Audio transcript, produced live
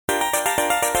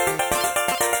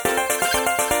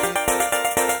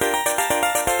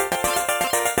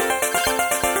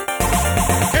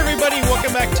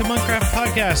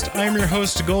Podcast. I'm your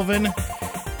host, Golvin,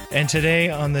 and today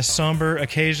on this somber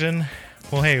occasion,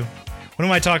 well, hey, what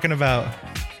am I talking about?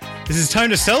 This is time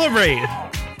to celebrate,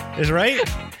 is right?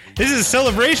 This is a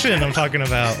celebration I'm talking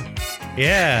about.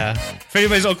 Yeah. If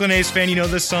anybody's Oakland A's fan, you know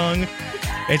this song.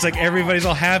 It's like everybody's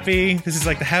all happy. This is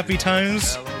like the happy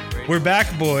times. We're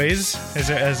back, boys,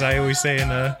 as I always say in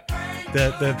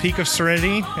the peak of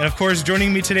serenity. And of course,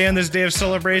 joining me today on this day of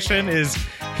celebration is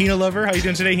Hina Lover. How you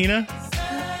doing today, Hina?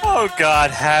 Oh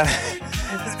God,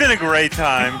 it's been a great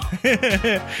time.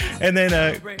 And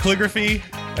then Calligraphy,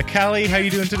 Callie, how you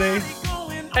doing today?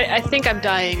 I think I'm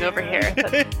dying over here.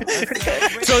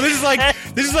 So this is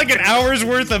like an hour's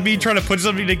worth of me trying to put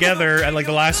something together at like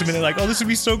the last minute, like, oh, this would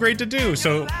be so great to do.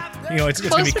 So, you know, it's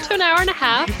closer gonna be to an hour and a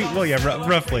half. Well, yeah,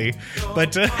 roughly.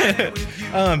 But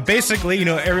basically, you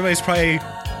know, everybody's probably,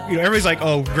 you know, everybody's like,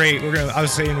 oh, great,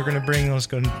 let's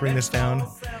go and bring this down.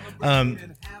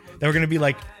 Then we're gonna be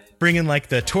like bringing like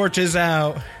the torches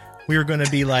out. We were gonna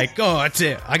be like, oh, that's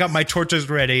it. I got my torches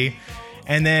ready.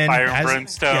 And then Fire and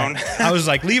brimstone. Yeah, I was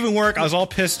like leaving work. I was all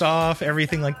pissed off,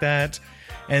 everything like that.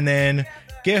 And then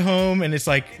get home and it's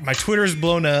like my Twitter's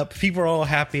blown up. People are all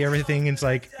happy, everything. It's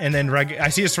like, and then I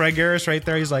see a Sregaris right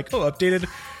there. He's like, oh, updated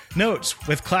notes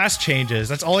with class changes.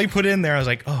 That's all he put in there. I was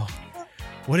like, oh,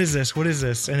 what is this? What is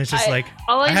this? And it's just I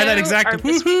had that exact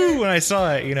woohoo when I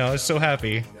saw it. You know, I was so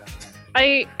happy.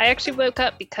 I actually woke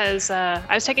up because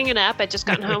I was taking a nap. I'd just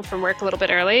gotten home from work a little bit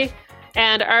early.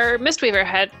 And our Mistweaver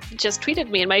had just tweeted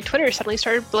me, and my Twitter suddenly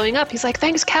started blowing up. He's like,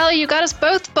 thanks, Callie, you got us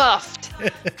both buffed.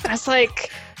 I was like,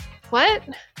 what?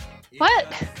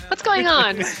 What's going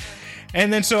on?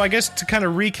 And then, so I guess to kind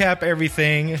of recap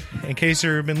everything, in case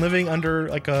you've been living under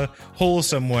like a hole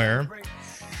somewhere,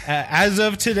 as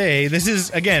of today, this is,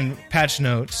 again, patch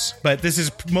notes, but this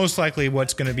is most likely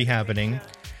what's going to be happening.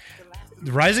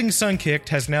 The Rising Sun Kicked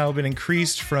has now been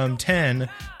increased from 10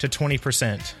 to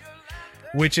 20%.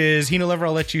 Which is, Hina Lover,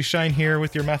 I'll let you shine here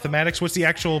with your mathematics. What's the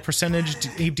actual percentage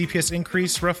DPS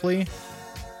increase, roughly?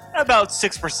 About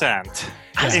 6%.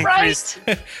 That's increase.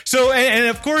 Right. So, and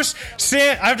of course,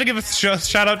 I have to give a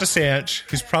shout out to Sanch,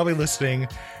 who's probably listening,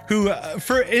 who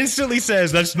instantly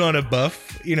says that's not a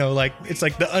buff. You know, like, it's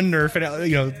like the unnerf, and,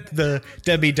 you know, the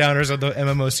Debbie Downers of the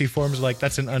MMOC forums are like,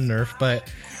 that's an unnerf. But,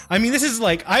 I mean, this is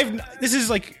like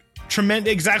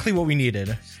tremendous, exactly what we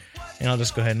needed. And I'll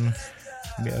just go ahead and...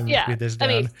 Yeah, I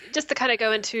mean, just to kind of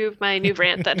go into my new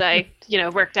rant that I, you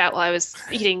know, worked out while I was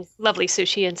eating lovely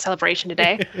sushi in celebration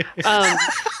today. Because,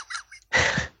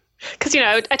 you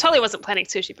know, I totally wasn't planning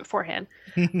sushi beforehand.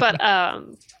 But,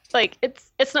 like,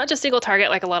 it's not just single target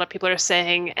like a lot of people are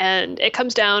saying, and it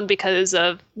comes down because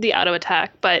of the auto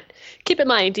attack. But keep in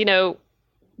mind, you know,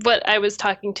 what I was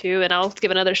talking to, and I'll give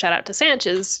another shout out to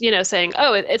Sanchez, you know, saying,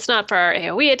 oh, it's not for our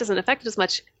AoE, it doesn't affect it as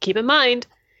much. Keep in mind,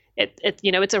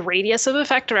 you know, it's a radius of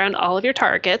effect around all of your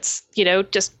targets. You know,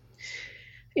 just,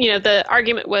 you know, the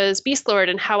argument was Beast Lord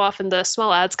and how often the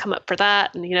small ads come up for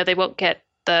that, and, you know, they won't get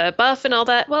the buff and all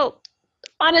that. Well,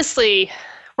 honestly,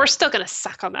 we're still going to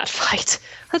suck on that fight.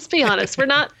 Let's be honest. We're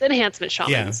not enhancement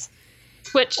shamans.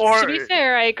 Yeah. Which, to be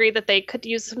fair, I agree that they could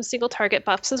use some single target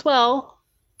buffs as well,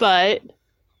 but...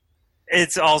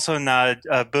 It's also not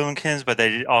Boomkins, but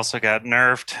they also got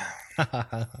nerfed.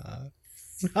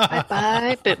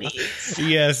 Bye boomies.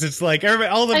 Yes, it's like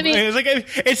everybody. It's like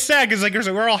it's sad because like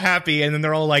we're all happy and then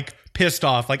they're all like pissed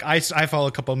off. Like I follow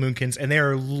a couple of Moonkins and they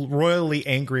are royally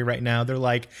angry right now. They're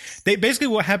like, basically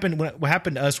what happened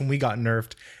to us when we got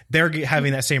nerfed. They're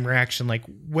having that same reaction. Like,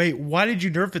 wait, why did you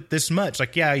nerf it this much?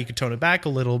 Like, yeah, you could tone it back a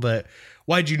little, but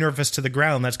why did you nerf us to the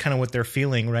ground? That's kind of what they're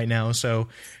feeling right now. So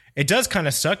it does kind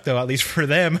of suck though, at least for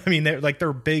them. I mean, they're like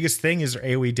their biggest thing is their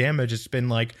AoE damage. It's been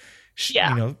like, you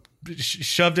know,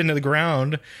 shoved into the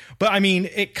ground. But I mean,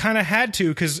 it kind of had to,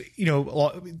 because, you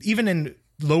know, even in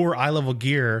lower eye level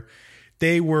gear,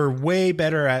 they were way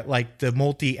better at like the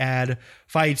multi-ad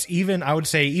fights. Even, I would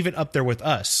say, even up there with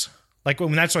us. Like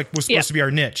when that's like was supposed to be our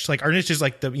niche. Like our niche is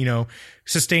like the, you know,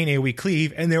 sustain AoE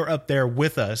cleave, and they were up there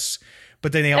with us.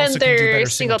 But then they also can do better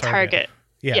single target.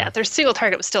 Yeah, their single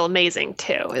target was still amazing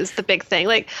too. Is the big thing.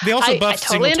 Like they also buffed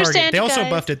I totally single target. They also guys.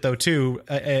 Buffed it though too.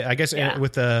 I guess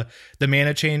with the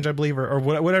mana change, I believe, or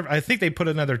whatever. I think they put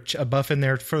a buff in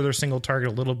there for their single target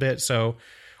a little bit. So,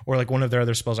 or like one of their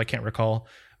other spells, I can't recall.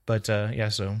 But yeah,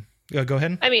 so go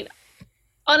ahead. I mean,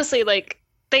 honestly, like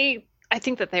I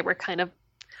think that they were kind of.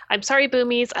 I'm sorry,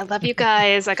 Boomies. I love you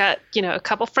guys. I got, you know, a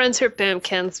couple friends who are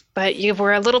Boomkins, but you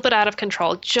were a little bit out of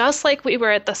control, just like we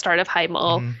were at the start of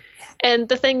Hymal. Mm-hmm. And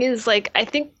the thing is, like, I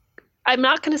think I'm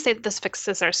not going to say that this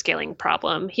fixes our scaling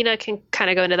problem. Hina can kind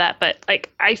of go into that, but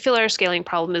like, I feel our scaling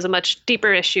problem is a much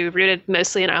deeper issue rooted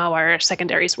mostly in how our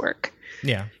secondaries work.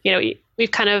 Yeah.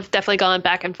 We've kind of definitely gone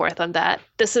back and forth on that.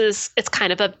 It's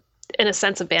kind of in a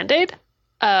sense, a Band-Aid.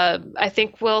 I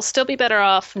think we'll still be better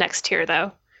off next tier,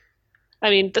 though. I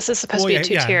mean, this is supposed to be a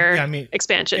 2-tier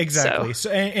expansion. Exactly.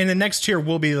 So and the next tier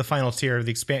will be the final tier of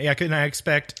the expansion. Yeah, and I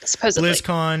expect supposedly.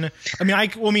 BlizzCon.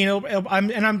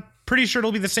 I'm pretty sure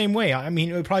it'll be the same way. I mean,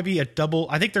 it would probably be a double.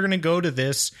 I think they're going to go to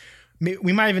this.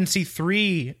 We might even see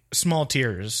 3 small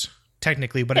tiers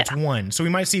technically, but it's 1. So we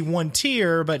might see 1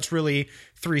 tier, but it's really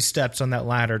 3 steps on that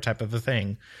ladder type of a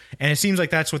thing. And it seems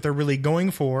like that's what they're really going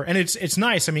for. And it's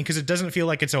nice. I mean, because it doesn't feel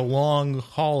like it's a long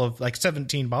haul of like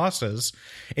 17 bosses.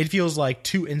 It feels like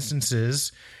 2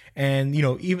 instances. And,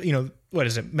 even, what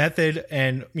is it? Method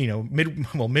and,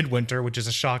 Midwinter, which is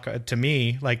a shock to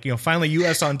me. Like, finally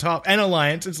US on top and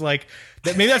Alliance. It's like,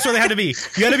 maybe that's what they had to be.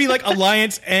 You had to be like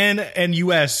Alliance and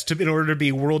US in order to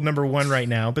be world number 1 right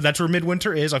now. But that's where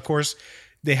Midwinter is. Of course,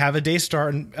 they have a day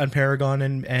start on Paragon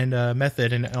and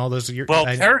Method and all those. Well,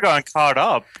 Paragon caught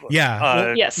up.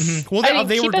 Yeah. Yes. Mm-hmm. Well,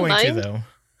 they were going to, though.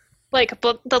 Like,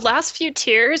 the last few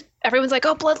tiers, everyone's like,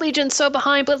 oh, Blood Legion's so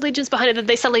behind. Blood Legion's behind. And then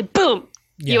they suddenly, boom,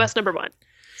 US number 1.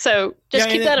 So just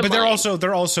keep that in mind. But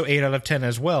they're also 8 out of 10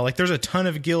 as well. Like there's a ton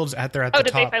of guilds out there at the top.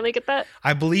 Oh, did they finally get that?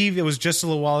 I believe it was just a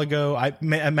little while ago. I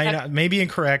may be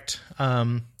incorrect,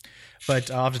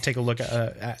 but I'll have to take a look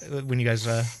at when you guys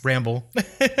ramble.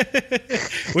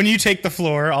 When you take the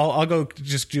floor, I'll go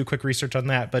just do a quick research on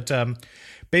that. But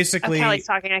basically, Callie's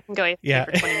talking. I can go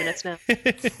for 20 minutes now.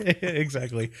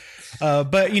 Exactly.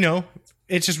 But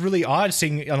it's just really odd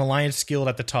seeing an Alliance guild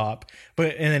at the top,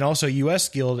 and then also US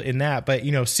guild in that. But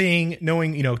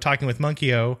knowing, talking with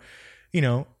Monkey-O,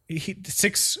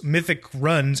 6 mythic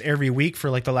runs every week for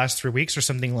like the last 3 weeks or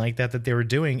something like that they were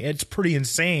doing. It's pretty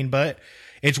insane, but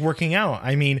it's working out.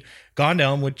 I mean,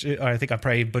 Gondelm, which I think I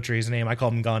probably butchered his name. I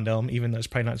call him Gondelm, even though it's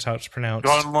probably not how it's pronounced.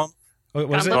 Gondelm.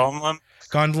 What is it?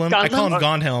 Gondelm. I call him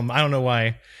Gondhelm. I don't know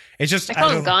why. It's just I call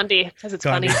him Gandhi because it's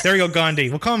Gandhi. funny. There you go, Gandhi.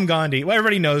 We'll call him Gandhi. Well,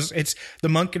 everybody knows it's the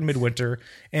monk in Midwinter,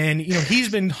 and he's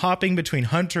been hopping between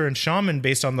hunter and shaman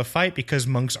based on the fight because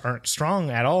monks aren't strong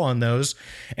at all on those,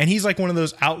 and he's like one of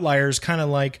those outliers, kind of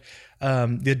like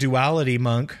the duality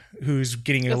monk who's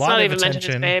getting a lot of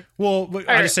attention. I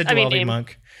just said duality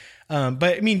monk, but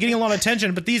I mean getting a lot of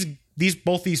attention. But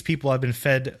both these people have been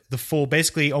fed the full,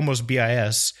 basically almost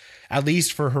BIS, at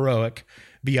least for heroic.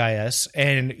 BIS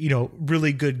and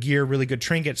really good gear, really good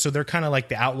trinkets. So they're kind of like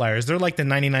the outliers. They're like the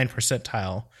 99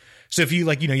 percentile. So if you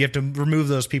you have to remove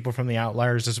those people from the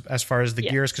outliers as far as the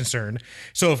gear is concerned.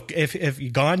 So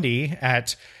if Gandhi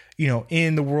at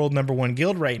in the world number 1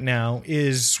 guild right now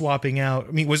is swapping out,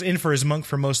 I mean, was in for his monk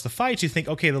for most of the fights, you think,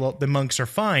 okay, the monks are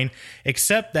fine,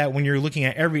 except that when you're looking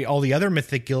at all the other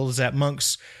mythic guilds, that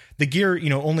monks, the gear,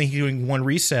 only doing 1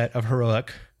 reset of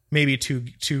heroic, maybe two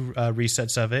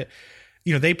resets of it.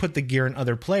 They put the gear in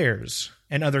other players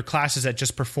and other classes that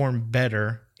just perform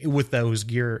better with those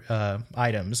gear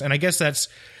items. And I guess that's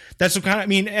what kind of, I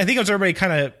mean, I think everybody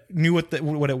kind of knew what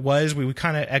it was. We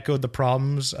kind of echoed the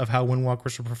problems of how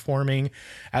Windwalkers were performing,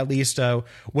 at least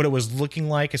what it was looking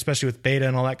like, especially with beta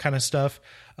and all that kind of stuff.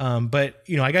 But,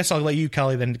 I guess I'll let you,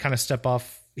 Callie, then kind of step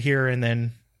off here and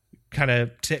then kind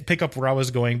of pick up where I was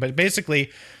going. But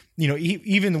basically,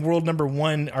 even the world number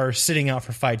 1 are sitting out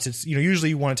for fights. It's, usually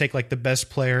you want to take like the best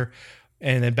player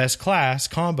and the best class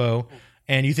combo.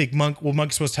 And you think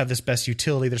Monk's supposed to have this best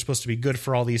utility. They're supposed to be good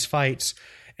for all these fights.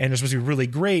 And they're supposed to be really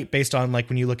great based on like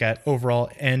when you look at overall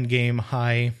end game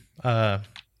high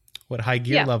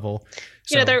gear level.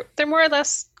 So, they're more or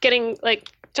less getting like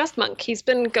just Monk. He's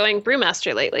been going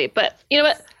Brewmaster lately. But you know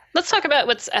what? Let's talk about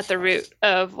what's at the root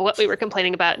of what we were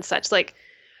complaining about and such. Like,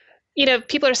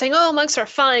 people are saying, oh, monks are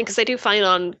fine because they do fine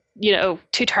on,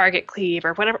 2-target cleave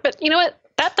or whatever. But you know what?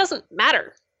 That doesn't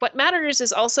matter. What matters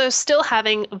is also still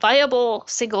having viable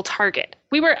single target.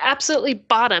 We were absolutely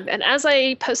bottom. And as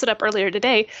I posted up earlier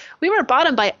today, we were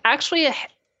bottom by actually a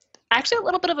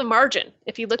little bit of a margin.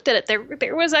 If you looked at it,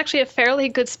 there was actually a fairly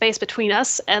good space between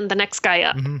us and the next guy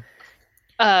up.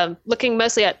 Mm-hmm. Looking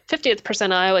mostly at 50th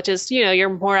percentile, which is, your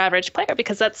more average player,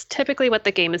 because that's typically what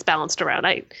the game is balanced around.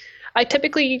 I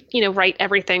typically, write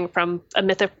everything from a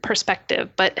mythic perspective,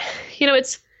 but,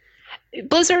 it's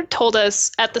Blizzard told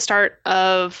us at the start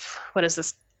of, what is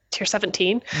this, tier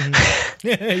 17?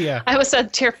 Mm-hmm. Yeah. I almost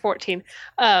said tier 14.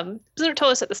 Blizzard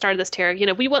told us at the start of this tier,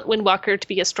 we want Windwalker to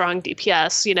be a strong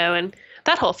DPS, and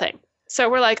that whole thing. So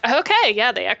we're like, okay,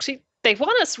 yeah, they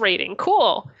want us rating.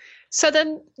 Cool. So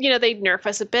then, they nerf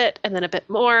us a bit and then a bit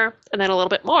more and then a little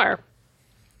bit more.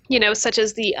 Such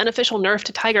as the unofficial nerf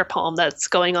to Tiger Palm that's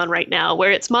going on right now,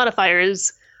 where its modifier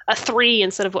is a 3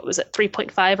 instead of what was it,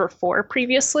 3.5 or 4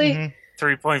 previously? Mm-hmm.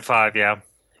 3.5, yeah.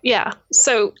 Yeah.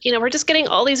 So, we're just getting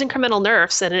all these incremental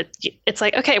nerfs, and it's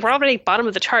like, okay, we're already bottom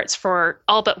of the charts for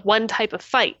all but one type of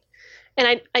fight.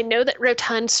 And I know that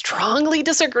Rotund strongly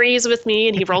disagrees with me,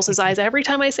 and he rolls his eyes every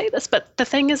time I say this, but the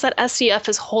thing is that SCF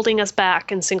is holding us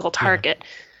back in single target. Yeah.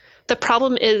 The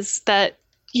problem is that,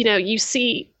 you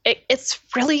see, it's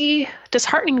really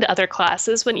disheartening to other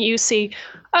classes when you see,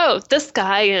 oh, this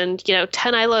guy and,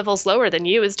 10 eye levels lower than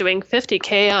you is doing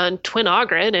 50k on Twin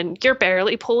Ogryn, and you're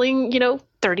barely pulling,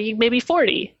 30, maybe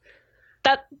 40.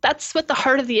 That's what the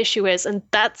heart of the issue is, and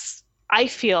that's, I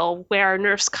feel, where our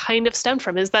nerfs kind of stem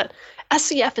from, is that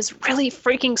SCF is really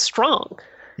freaking strong,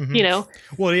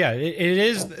 Well, yeah, it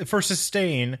is for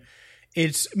sustain.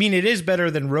 It is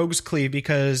better than Rogue's Cleave,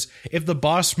 because if the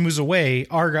boss moves away,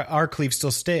 our cleave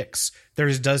still sticks.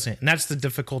 Theirs doesn't, and that's the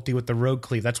difficulty with the Rogue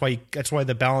Cleave. That's why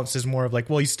the balance is more of like,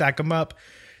 well, you stack them up,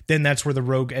 then that's where the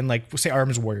Rogue and, like, say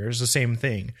Arms Warrior is the same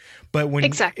thing. But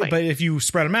but if you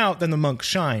spread them out, then the Monk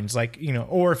shines, like,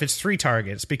 or if it's 3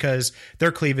 targets, because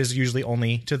their cleave is usually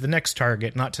only to the next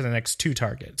target, not to the next 2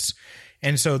 targets.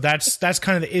 And so that's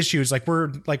kind of the issue. Is we're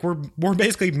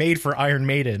basically made for Iron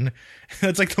Maiden.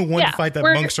 That's like the one fight that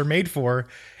monks are made for.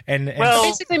 And we're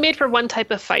basically made for one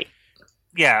type of fight.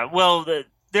 Yeah, well,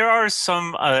 there are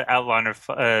some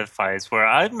outliner fights where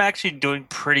I'm actually doing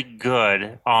pretty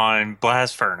good on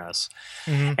Blast Furnace.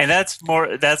 Mm-hmm. And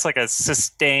that's like a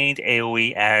sustained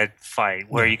AoE add fight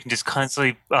where you can just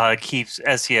constantly keep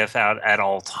SCF out at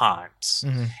all times.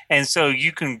 Mm-hmm. And so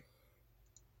you can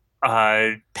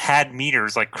pad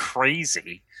meters like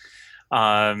crazy.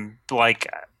 Like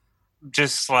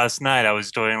just last night I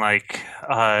was doing like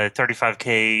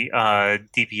 35k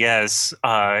DPS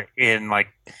in like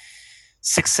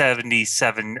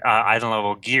 677 item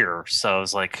level gear. So I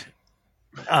was like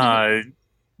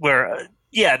where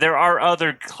there are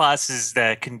other classes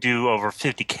that can do over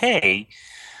 50k,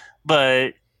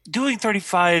 but doing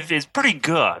 35 is pretty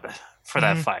good for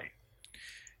that fight.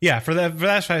 Yeah, for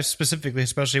that fight specifically,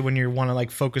 especially when you want to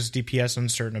like focus DPS on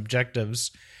certain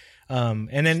objectives.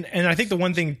 And I think the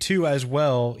one thing too as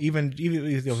well, even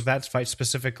that fight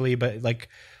specifically, but like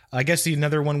I guess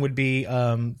another one would be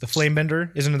the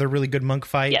Flamebender is another really good monk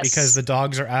fight because the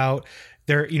dogs are out.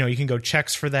 There, you can go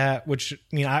checks for that, which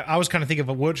I was kind of thinking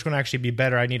of which one actually be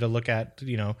better. I need to look at,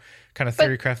 kind of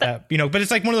theorycraft that, but it's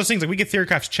like one of those things, like we get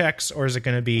theorycraft checks, or is it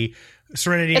going to be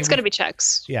Serenity? It's going to be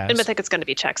checks. Yeah. In Mythic, it's going to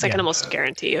be checks. I can almost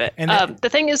guarantee you it. And the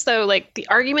thing is, though, like the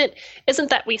argument isn't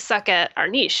that we suck at our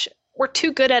niche. We're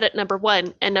too good at it, number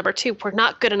one. And number two, we're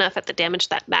not good enough at the damage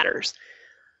that matters.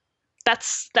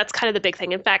 That's kind of the big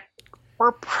thing. In fact,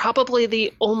 we're probably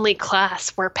the only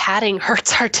class where padding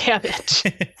hurts our damage.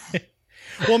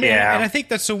 Well, and I think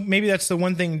maybe that's the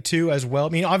one thing too as well. I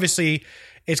mean, obviously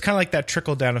it's kind of like that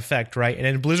trickle down effect, right? And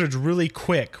then Blizzard's really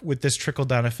quick with this trickle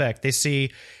down effect. They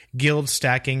see guilds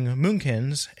stacking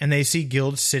Moonkins, and they see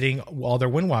guilds sitting all their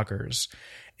Windwalkers.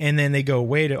 And then they go,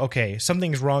 wait, okay,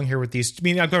 something's wrong here with these. I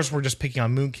mean, of course, we're just picking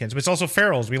on Moonkins, but it's also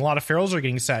Ferals. I mean, a lot of Ferals are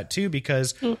getting sat too,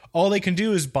 because all they can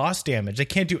do is boss damage. They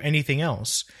can't do anything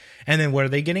else. And then what are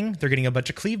they getting? They're getting a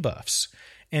bunch of cleave buffs.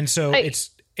 And so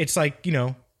it's like,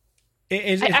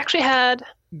 I actually had...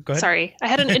 Sorry, I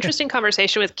had an interesting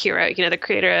conversation with Kira, the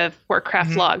creator of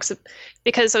Warcraft Logs,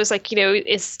 because I was like,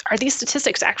 are these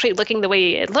statistics actually looking the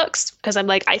way it looks? Because I'm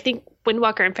like, I think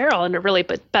Windwalker and Feral are in a really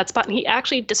bad spot, and he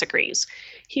actually disagrees.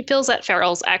 He feels that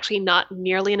Feral's actually not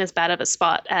nearly in as bad of a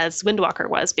spot as Windwalker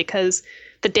was, because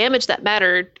the damage that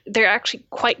mattered, they're actually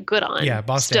quite good on. Yeah,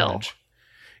 boss damage.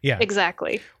 Yeah,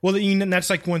 exactly. Well, that's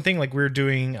like one thing. Like we were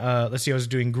doing, I was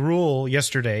doing Gruul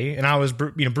yesterday, and I was,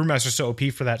 Brewmaster's so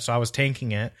OP for that, so I was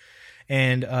tanking it,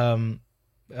 and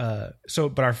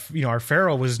but our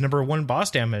Feral was number 1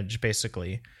 boss damage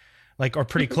basically, like, or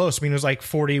pretty close. I mean, it was like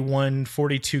 41,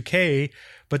 42k,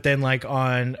 but then like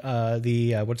on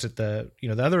the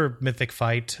other mythic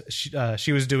fight,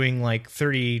 she was doing like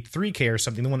 33k or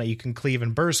something, the one that you can cleave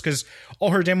and burst, because all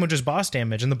her damage is boss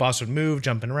damage, and the boss would move,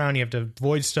 jumping around, you have to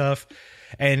avoid stuff,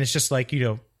 and it's just like,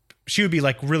 she would be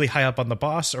like really high up on the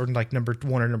boss, or like number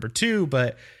 1 or number 2,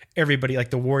 but everybody like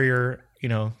the warrior,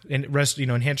 and rest,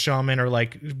 enhanced shaman are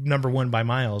like number 1 by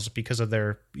miles because of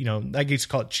their, I used to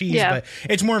call it cheese, but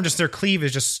it's more of just their cleave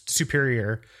is just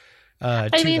superior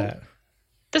that.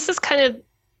 This is kind of,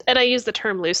 and I use the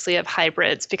term loosely, of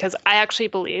hybrids, because I actually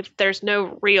believe there's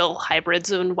no real hybrids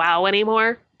in WoW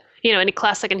anymore. Any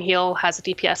class that can heal has a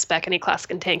DPS spec, any class that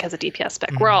can tank has a DPS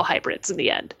spec. We're all hybrids in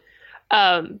the end.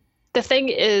 The thing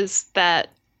is that,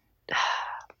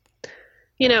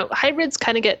 hybrids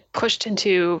kind of get pushed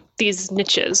into these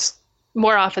niches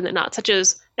more often than not, such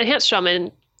as Enhanced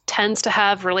Shaman tends to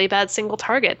have really bad single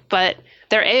target, but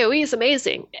their AoE is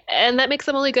amazing, and that makes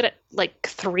them only good at like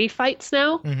 3 fights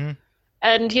now. Mm-hmm.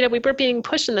 And, we were being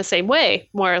pushed in the same way,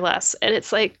 more or less. And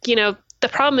it's like, the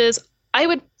problem is I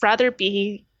would rather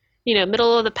be,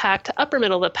 middle of the pack to upper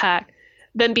middle of the pack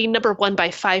than be number 1 by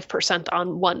 5%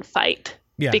 on one fight.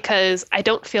 Yeah. Because I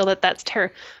don't feel that that's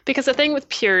terrible. Because the thing with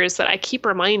pures that I keep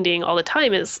reminding all the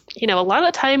time is, a lot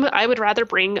of the time I would rather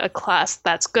bring a class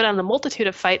that's good on a multitude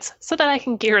of fights so that I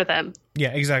can gear them.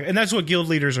 Yeah, exactly. And that's what guild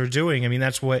leaders are doing. I mean,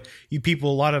 that's what a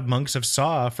lot of monks have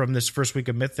saw from this first week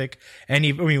of Mythic. And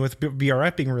with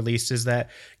BRF being released is that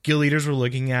guild leaders were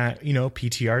looking at,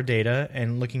 PTR data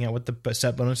and looking at what the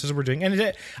set bonuses were doing.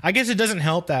 And I guess it doesn't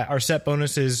help that our set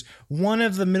bonus is one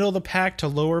of the middle of the pack to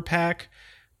lower pack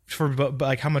for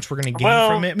like how much we're going to gain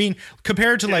from it. I mean,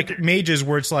 compared to like mages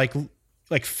where it's like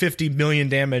 50 million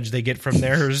damage they get from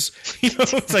theirs,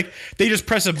 it's like they just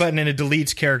press a button and it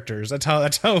deletes characters. That's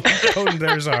how potent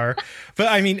theirs are. But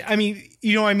I mean,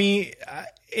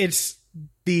 it's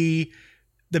the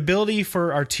ability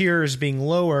for our tiers being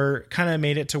lower kind of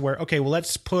made it to where, okay, well,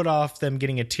 let's put off them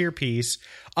getting a tier piece.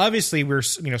 Obviously we're,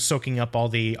 soaking up all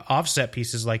the offset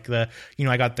pieces like I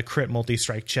got the crit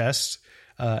multi-strike chest,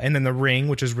 and then the ring,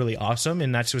 which is really awesome.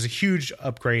 And that was a huge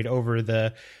upgrade over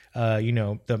the,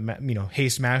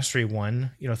 haste mastery one,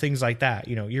 things like that.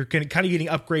 You're kind of getting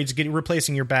upgrades,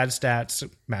 replacing your bad stats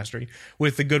mastery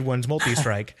with the good ones,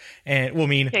 multi-strike. And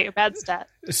your bad stat,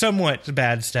 somewhat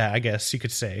bad stat, I guess you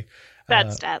could say.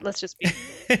 Bad stat. Let's just be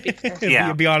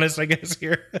fair. be honest, I guess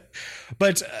here.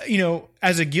 But,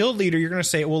 as a guild leader, you're going to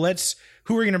say, well,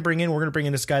 who are we going to bring in? We're going to bring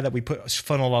in this guy that we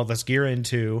funneled all this gear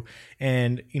into.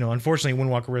 And, unfortunately,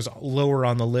 Windwalker was lower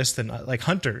on the list than like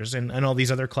Hunters and all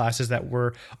these other classes that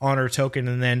were honor token.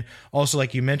 And then also,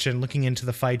 like you mentioned, looking into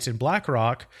the fights in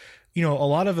Blackrock, a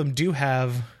lot of them do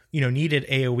have, needed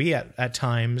AoE at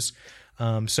times.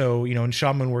 So, and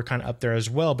Shaman were kind of up there as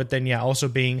well. But then, also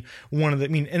being one of the,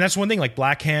 and that's one thing, like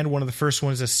Blackhand, one of the first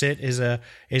ones to sit is a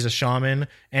Shaman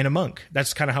and a Monk.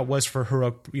 That's kind of how it was for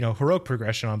heroic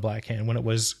progression on Blackhand when it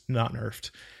was not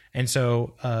nerfed. And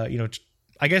so,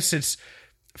 I guess it's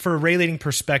for a rating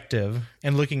perspective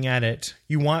and looking at it,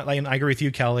 you want, like, and I agree with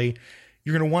you, Kelly,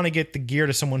 you're going to want to get the gear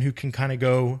to someone who can kind of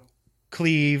go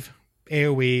cleave,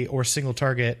 AoE, or single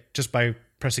target just by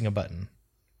pressing a button.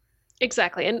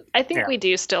 Exactly. And I think we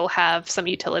do still have some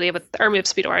utility with our move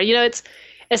speed aura.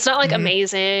 It's not like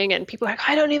amazing and people are like,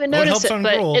 I don't even notice it,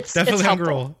 but Gruul. It's definitely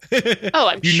helpful. On Gruul. Oh,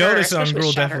 I'm you sure. You notice it on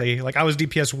Gruul, definitely. Like I was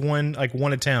DPS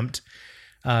one attempt.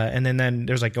 And then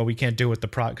there's like, oh, we can't do it with the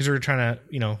prot because we were trying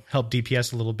to, help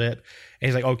DPS a little bit. And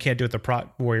he's like, oh, can't do it with the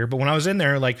prot warrior. But when I was in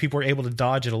there, like people were able to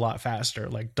dodge it a lot faster,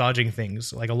 like dodging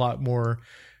things like a lot more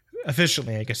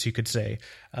efficiently, I guess you could say.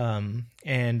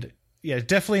 And yeah,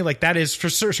 definitely like that is for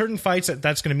certain fights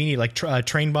that's going to mean like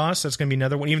train boss. That's going to be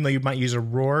another one, even though you might use a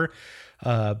roar.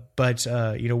 But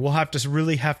we'll have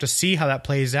to see how that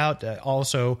plays out.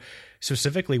 Also,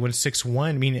 specifically when 6-1,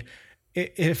 I mean,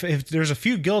 if there's a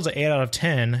few guilds at 8 out of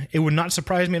 10, it would not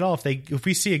surprise me at all if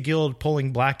we see a guild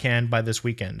pulling Blackhand by this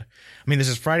weekend. I mean, this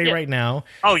is Friday right now.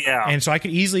 Oh yeah, and so I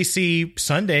could easily see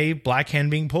Sunday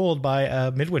Blackhand being pulled by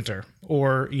Midwinter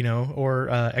or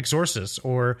Exorcist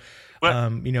or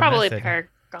probably Method.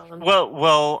 Paragon.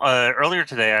 Well, earlier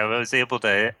today I was able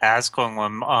to ask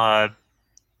Gonglim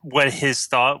what his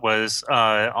thought was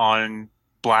on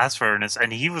Blast Furnace,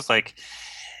 and he was like,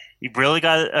 "He really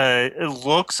got it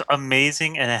looks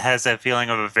amazing, and it has that feeling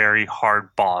of a very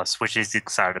hard boss, which he's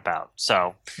excited about."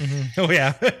 So, oh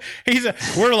yeah,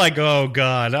 we're like, oh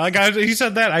god, like he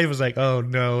said that, I was like, oh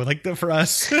no, like for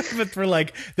us, but for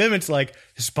like them, it's like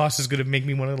this boss is gonna make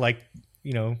me want to like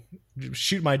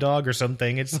shoot my dog or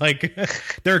something. It's like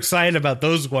they're excited about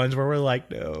those ones where we're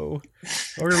like, no,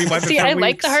 we're gonna be wiping. See, I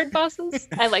like the hard bosses.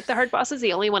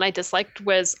 The only one I disliked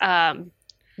was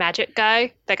Magic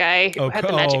guy, the guy who had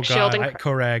the magic shield and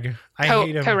Korag. I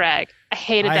hate him. Korag. I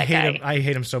hated that guy. I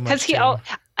hate him so much.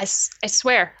 Because I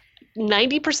swear,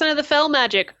 90% of the fell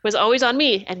magic was always on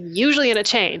me, and usually in a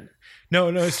chain. No,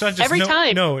 it's not just every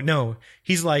time. No.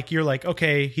 He's like, you're like,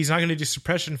 okay, he's not going to do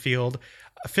suppression field.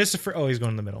 Fist of he's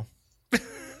going in the middle.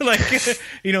 Like,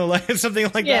 like something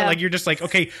like that. Like you're just like,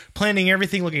 okay, planning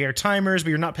everything, looking at your timers, but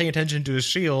you're not paying attention to his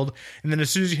shield. And then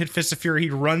as soon as you hit Fist of Fury, he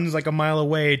runs like a mile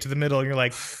away to the middle, and you're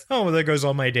like, oh, well, there goes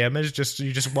all my damage.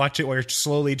 You just watch it while you're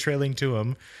slowly trailing to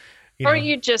him.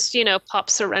 You just, pop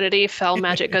Serenity, fell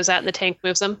magic goes out, and the tank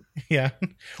moves him. Yeah.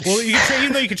 Well,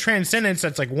 even though you could Transcendence,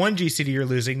 that's like one GCD you're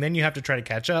losing, then you have to try to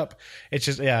catch up. It's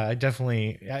just, I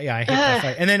hate that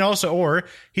fight. And then also, or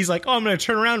he's like, oh, I'm going to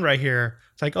turn around right here.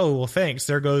 It's like, oh well, thanks.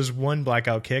 There goes one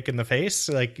blackout kick in the face.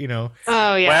 Like, you know.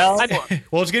 Oh yeah.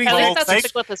 Well, it's getting at least close.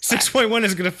 that's what the 6.1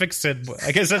 is going to fix it.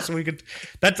 I guess that's what we could.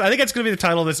 I think that's going to be the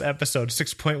title of this episode.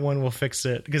 6.1 will fix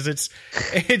it because it's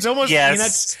almost. Yes. I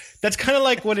mean, that's kind of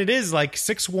like what it is. Like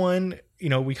 6.1. You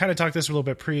know, we kind of talked this a little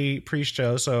bit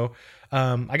pre-show. So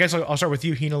I guess I'll start with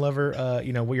you, Hina Lover.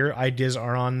 You know, what your ideas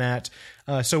are on that.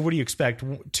 So what do you expect?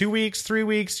 2 weeks, 3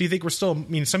 weeks? Do you think we're still? I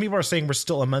mean, some people are saying we're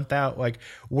still a month out. Like,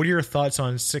 what are your thoughts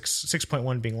on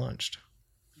 6.1 being launched?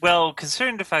 Well,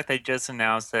 considering the fact they just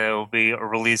announced that it will be a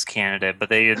release candidate, but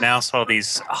they announced all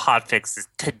these hot fixes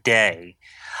today,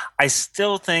 I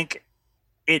still think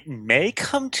it may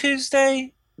come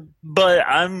Tuesday, but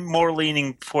I'm more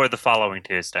leaning for the following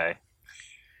Tuesday.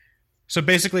 So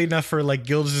basically enough for like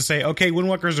guilds to say, okay,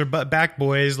 Windwalkers are back,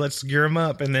 boys. Let's gear them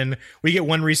up. And then we get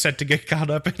one reset to get caught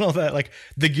up and all that, like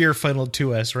the gear funneled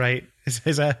to us, right?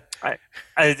 Is that?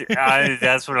 I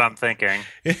that's what I'm thinking.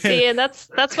 See, and that's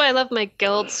why I love my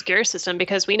guild's gear system,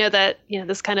 because we know that, you know,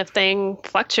 this kind of thing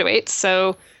fluctuates.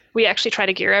 So we actually try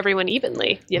to gear everyone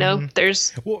evenly. You know,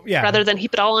 there's rather than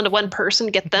heap it all onto one person,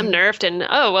 get them nerfed,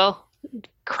 and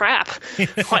crap.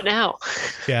 What now?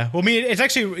 Yeah. Well, I mean, it's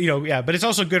actually, you know, yeah, but it's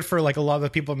also good for like a lot of the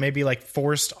people maybe like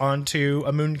forced onto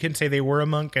a Moonkin, say they were a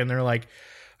monk and they're like,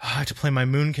 I have to play my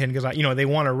Moonkin because, you know, they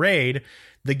want to raid.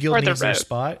 The guild needs their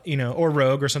spot, you know, or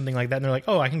rogue or something like that. And they're like,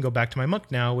 oh, I can go back to my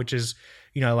monk now, which is,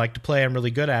 you know, I like to play. I'm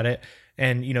really good at it.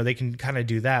 And, you know, they can kind of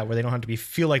do that where they don't have to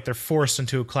feel like they're forced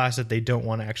into a class that they don't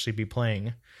want to actually be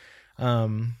playing.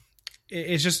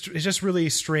 It's just really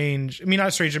strange. I mean,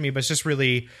 not strange to me, but it's just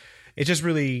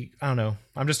really, I don't know.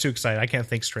 I'm just too excited. I can't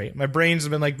think straight. My brain's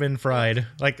been fried.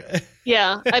 Like,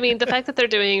 yeah. I mean, the fact that they're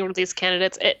doing release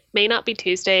candidates, it may not be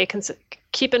Tuesday.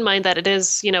 Keep in mind that it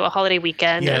is, you know, a holiday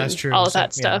weekend and that's true. all of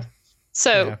that stuff.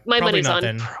 So my money's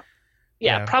on.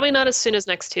 Probably not as soon as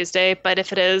next Tuesday. But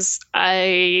if it is,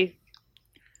 I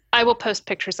will post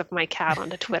pictures of my cat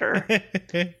onto Twitter.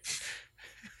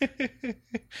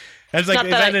 That's like, not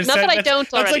that I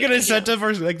don't already. That's like an incentive,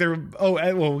 or like they're. Oh,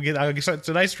 well, it's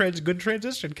a nice good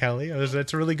transition, Kelly.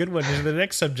 That's a really good one. Into the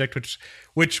next subject,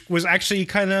 which was actually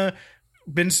kind of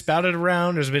been spouted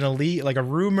around. There's been a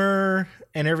rumor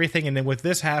and everything, and then with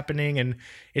this happening, and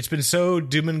it's been so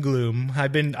doom and gloom.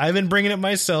 I've been bringing it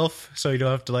myself, so you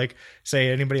don't have to like say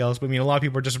anybody else. But I mean, a lot of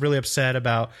people are just really upset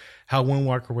about how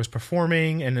Windwalker was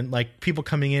performing, and then like people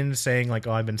coming in saying like,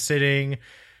 "Oh, I've been sitting."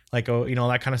 Like, oh, you know,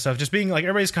 that kind of stuff. Just being like,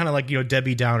 everybody's kind of like, you know,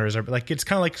 Debbie Downers. Or like, it's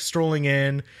kind of like strolling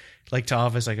in, like, to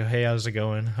office, like, oh, hey, how's it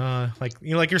going? Like,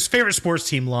 you know, like your favorite sports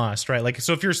team lost, right? Like,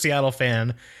 so if you're a Seattle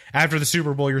fan, after the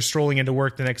Super Bowl, you're strolling into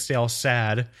work the next day all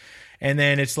sad. And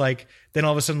then it's like, then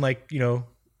all of a sudden, like, you know,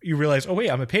 you realize, oh,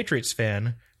 wait, I'm a Patriots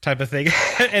fan type of thing.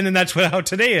 And then that's how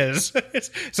today is.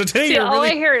 So today all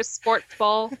I hear is sports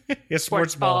ball. Yeah,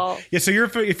 sports ball. Yeah, so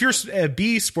if you're a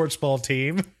B sports ball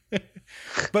team.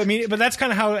 But I mean, that's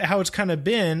kind of how it's kind of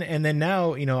been, and then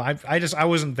now, you know, I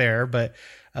wasn't there, but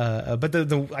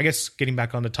the I guess getting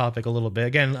back on the topic a little bit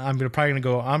again, I'm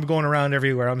going around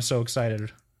everywhere. I'm so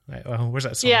excited. Where's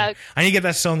that song? Yeah, I need to get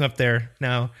that song up there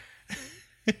now.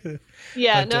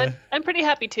 Yeah, but, I'm pretty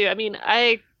happy too. I mean,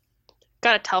 I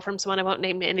gotta tell from someone, I won't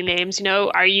name any names. You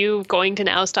know, are you going to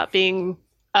now stop being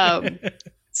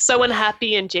so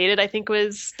unhappy and jaded? I think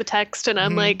was the text, and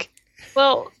I'm like,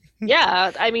 well.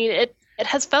 Yeah, I mean, it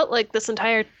has felt like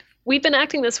we've been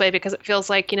acting this way because it feels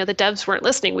like, you know, the devs weren't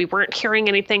listening. We weren't hearing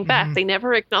anything back. They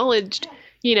never acknowledged,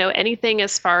 you know, anything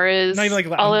as far as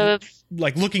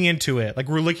like looking into it. Like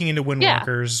we're looking into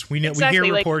Windwalkers. We exactly, we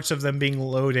hear reports of them being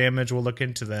low damage. We'll look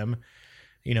into them,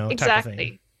 you know, exactly. Type of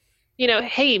thing. You know,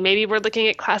 hey, maybe we're looking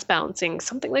at class balancing,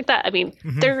 something like that. I mean,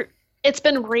 it's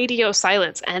been radio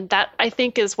silence, and that I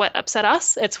think is what upset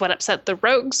us. It's what upset the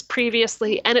rogues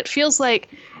previously, and it feels like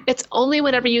it's only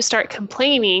whenever you start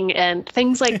complaining and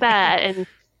things like that and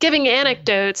giving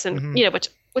anecdotes and you know, which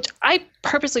I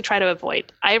purposely try to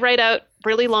avoid. I write out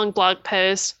really long blog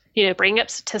posts, you know, bringing up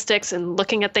statistics and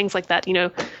looking at things like that, you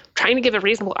know, trying to give a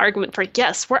reasonable argument for,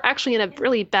 yes, we're actually in a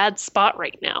really bad spot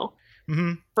right now,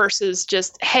 versus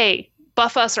just, hey,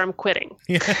 buff us or I'm quitting.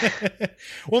 I'm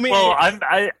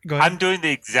doing the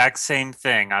exact same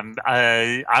thing.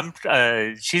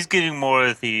 She's giving more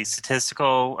of the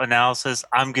statistical analysis.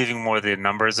 I'm giving more of the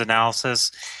numbers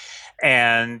analysis,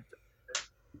 and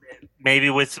maybe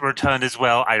with Rotund as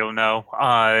well. I don't know.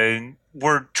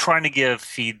 We're trying to give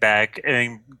feedback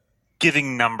and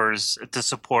giving numbers to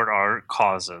support our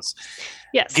causes.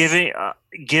 Yes, giving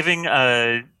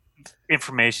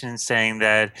information saying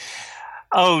that.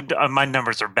 Oh, my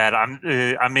numbers are bad.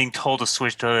 I'm being told to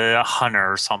switch to a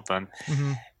hunter or something.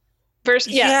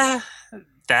 Yeah,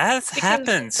 that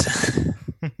happens.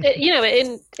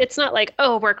 It's not like,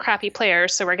 oh, we're crappy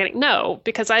players, so we're getting no,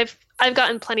 because I've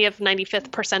gotten plenty of 95th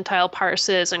percentile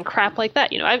parses and crap like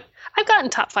that. I've gotten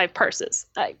top 5 parses.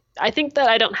 I think that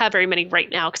I don't have very many right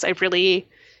now because I really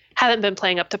haven't been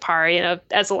playing up to par.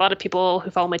 As a lot of people who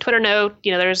follow my Twitter know,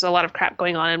 there's a lot of crap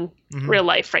going on in real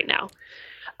life right now.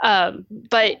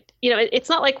 But it's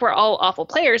not like we're all awful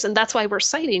players, and that's why we're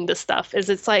citing this stuff.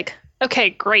 It's like,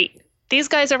 okay, great. These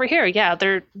guys over here, yeah,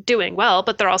 they're doing well,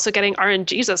 but they're also getting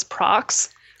RNGesus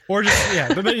procs. Or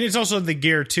just but it's also the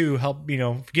gear too. Help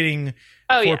getting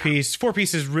 4-piece.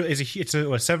 4-piece is it's a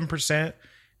 7%.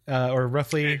 Or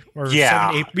roughly, or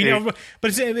 7, 8.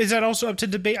 But is that also up to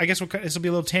debate? I guess this will be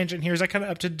a little tangent here. Is that kind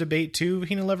of up to debate too,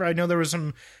 Hina Lever? I know there was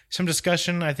some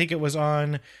discussion. I think it was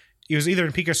either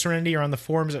in Pika Serenity or on the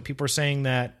forums that people were saying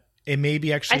that it may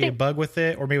be actually a bug with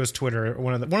it, or maybe it was Twitter or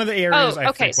one of the areas. Oh,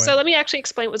 okay. So let me actually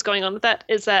explain what was going on with that.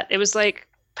 Is that it was like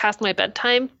past my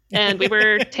bedtime, and we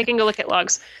were taking a look at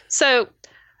logs. So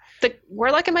the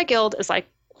warlock in my guild is like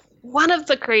one of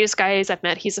the greatest guys I've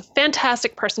met. He's a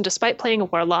fantastic person despite playing a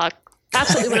warlock.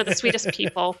 Absolutely one of the sweetest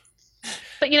people.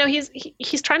 But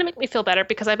he's trying to make me feel better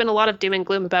because I've been a lot of doom and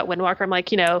gloom about Windwalker. I'm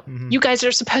like, you guys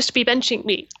are supposed to be benching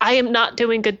me. I am not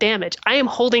doing good damage. I am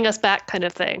holding us back, kind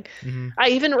of thing. I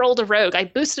even rolled a rogue. I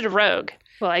boosted a rogue.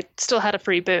 Well, I still had a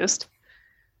free boost.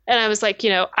 And I was like,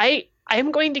 I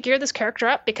am going to gear this character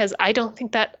up because I don't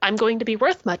think that I'm going to be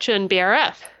worth much in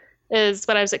BRF, is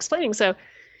what I was explaining. So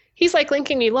he's like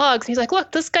linking me logs. He's like,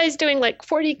 look, this guy's doing like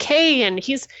 40K, and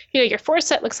he's, your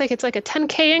 4-set looks like it's like a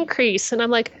 10K increase. And I'm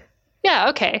like, yeah,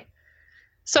 okay.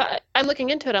 So I'm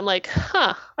looking into it. I'm like,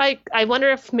 I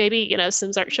wonder if maybe,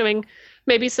 Sims aren't showing,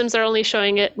 maybe Sims are only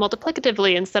showing it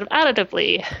multiplicatively instead of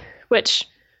additively, which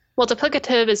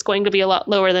multiplicative is going to be a lot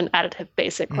lower than additive,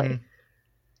 basically.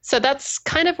 So that's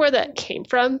kind of where that came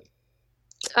from.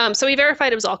 So we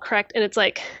verified it was all correct. And it's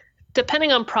like,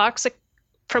 depending on procs,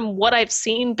 from what I've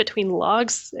seen between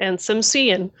logs and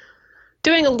SimC and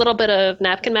doing a little bit of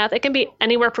napkin math, it can be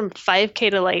anywhere from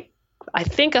 5K to like, I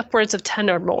think upwards of 10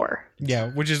 or more.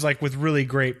 Yeah, which is like with really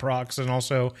great procs and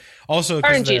also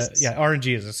RNGesus.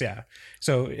 RNGesus, yeah.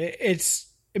 So it's,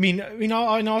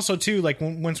 and also too, like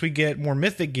once we get more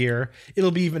mythic gear,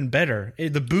 it'll be even better.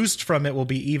 The boost from it will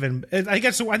be even. I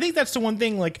think that's the one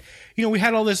thing. Like we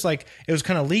had all this, like it was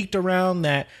kind of leaked around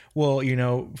that. Well,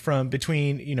 from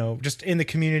between just in the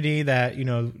community that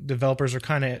developers are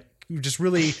kind of just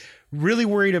really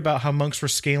worried about how monks were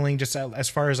scaling just as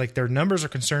far as like their numbers are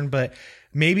concerned, but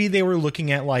maybe they were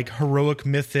looking at like heroic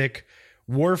mythic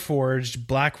Warforged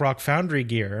Blackrock Foundry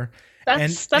gear.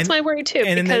 That's my worry too.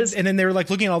 And then they were like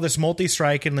looking at all this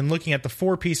multi-strike and then looking at the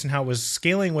 4-piece and how it was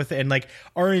scaling with it. And like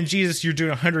RNGesus, you're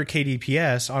doing 100k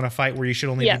DPS on a fight where you should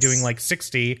only be doing like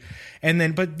 60. And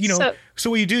then, but so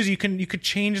what you do is you could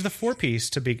change the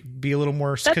 4-piece to be a little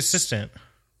more consistent.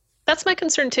 That's my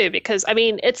concern too, because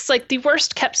it's like the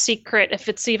worst kept secret, if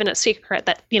it's even a secret,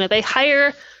 that they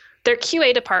hire their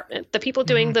QA department, the people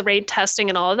doing the raid testing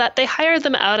and all of that. They hire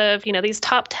them out of these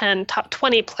top 10, top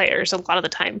 20 players a lot of the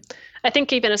time. I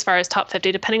think even as far as top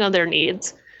 50, depending on their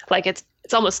needs. Like it's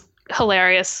almost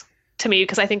hilarious to me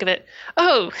because I think of it.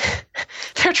 Oh,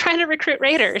 they're trying to recruit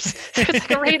raiders. It's like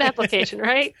a raid application,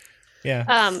 right?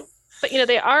 Yeah. But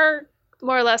they are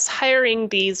more or less hiring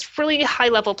these really high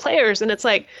level players, and it's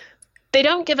like, they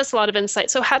don't give us a lot of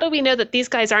insight. So how do we know that these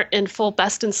guys aren't in full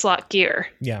best in slot gear?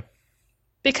 Yeah.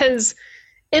 Because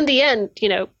in the end,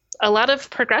 a lot of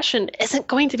progression isn't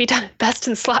going to be done at best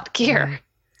in slot gear.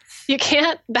 You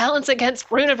can't balance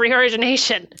against Rune of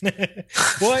Reorigination.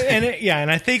 Well, and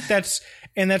I think that's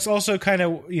also kind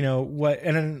of, what,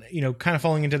 and then, kind of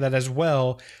falling into that as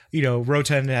well,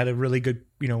 Roten had a really good,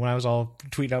 when I was all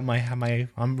tweeting out my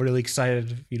I'm really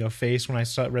excited, face when I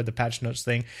read the patch notes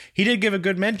thing, he did give a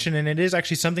good mention, and it is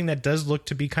actually something that does look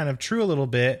to be kind of true a little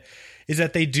bit, is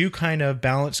that they do kind of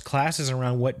balance classes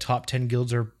around what top 10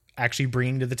 guilds are actually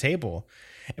bringing to the table.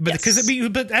 But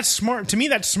but that's smart. To me,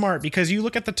 that's smart because you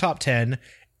look at the top 10.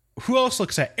 Who else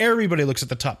looks at? Everybody looks at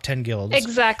the top 10 guilds.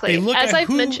 Exactly. They look As at I've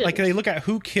mentioned, they look at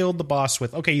who killed the boss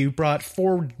with. Okay, you brought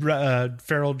 4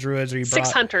 feral druids, or you brought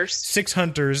 6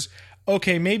 hunters.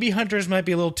 Okay, maybe hunters might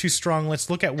be a little too strong. Let's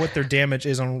look at what their damage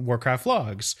is on Warcraft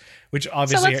logs, which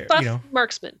obviously, so let's buff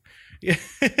marksman. Yeah.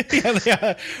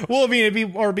 Well, it'd be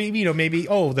maybe their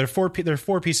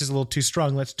 4-piece is a little too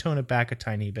strong. Let's tone it back a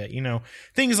tiny bit.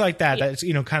 Things like that. Yeah. That's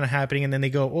kind of happening, and then they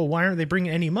go, oh, why aren't they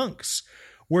bringing any monks?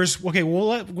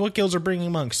 What guilds are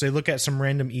bringing monks? They look at some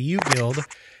random EU guild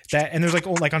and there's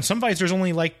like on some fights there's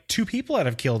only like 2 people that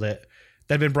have killed it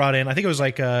that have been brought in. I think it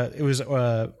was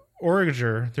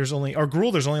Orager,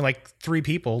 Gruul, there's only like 3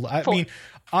 people. I 4. mean,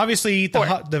 obviously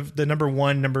the number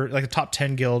 1 like the top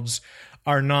 10 guilds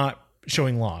are not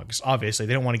showing logs. Obviously,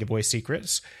 they don't want to give away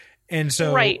secrets, and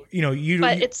so right.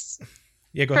 it's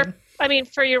go ahead. I mean,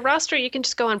 for your roster, you can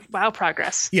just go on WoW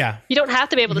Progress. Yeah, you don't have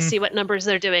to be able to see what numbers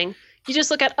they're doing. You just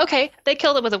look at, okay, they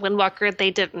killed it with a Windwalker, they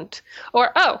didn't,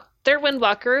 or their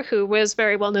Windwalker, who was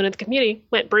very well known in the community,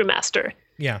 went Brewmaster.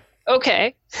 Yeah.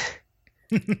 Okay.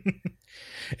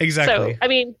 Exactly. So, I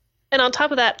mean, and on top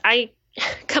of that,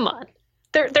 come on.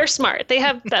 They're smart. They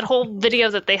have that whole video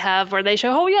that they have where they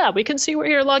show, oh yeah, we can see where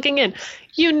you're logging in.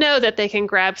 You know that they can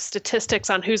grab statistics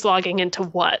on who's logging into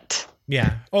what.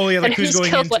 Yeah. Oh yeah, like who's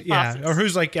going into bosses. or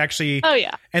who's like actually. Oh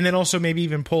yeah. And then also maybe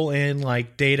even pull in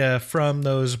like data from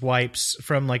those wipes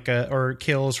from like or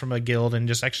kills from a guild and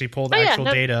just actually pull the actual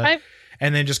data.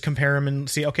 And then just compare them and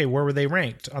see, okay, where were they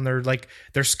ranked on their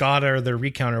SCADA or their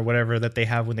recount or whatever that they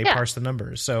have when they parse the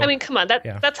numbers. So I mean, come on,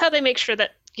 that's how they make sure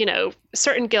that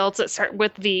certain guilds that start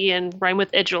with V and rhyme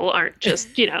with Igil aren't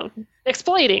just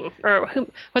exploiting. Or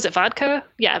was it Vodka?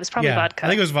 Yeah, it was probably Vodka. I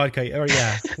think it was Vodka. Or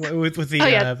with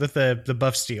the with the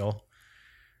buff steel.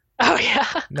 Oh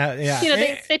yeah.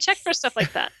 They check for stuff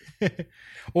like that.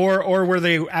 or were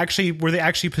they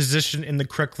actually positioned in the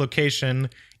correct location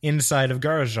inside of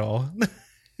Garajal?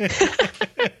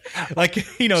 Like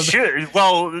sure.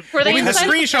 Well, the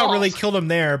screenshot really killed them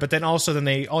there, but then also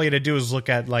all you had to do was look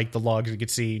at like the logs. You could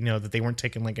see that they weren't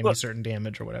taking like any certain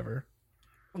damage or whatever.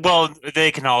 Well, they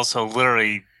can also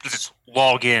literally just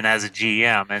log in as a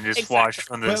GM and just watch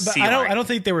from the ceiling. I don't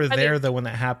think they were there though when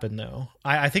that happened though.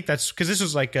 I think that's because this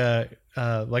was like a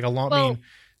long. Well, I mean,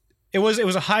 it was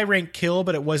a high rank kill,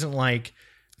 but it wasn't like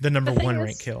the number 1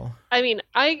 rank kill. I mean,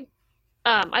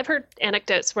 I've heard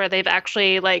anecdotes where they've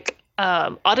actually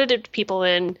audited people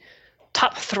in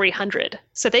top 300.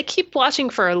 So they keep watching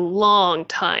for a long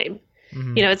time.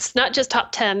 Mm-hmm. It's not just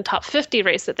top 10, top 50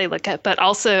 race that they look at, but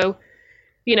also,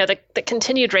 the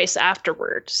continued race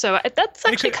afterward. So that's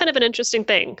actually kind of an interesting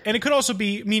thing. And it could also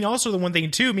be, also the one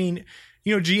thing too,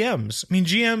 GMs.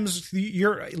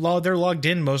 GMs, they're logged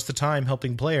in most of the time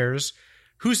helping players.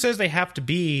 Who says they have to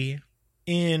be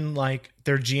in like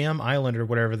their GM island or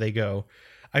whatever they go?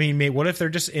 I mean, what if they're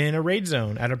just in a raid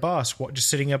zone at a boss, just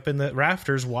sitting up in the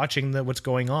rafters watching what's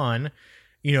going on,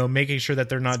 making sure that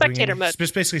they're not spectator mode.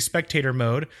 Basically spectator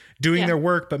mode, doing their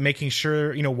work, but making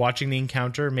sure, watching the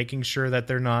encounter, making sure that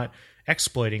they're not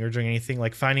exploiting or doing anything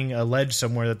like finding a ledge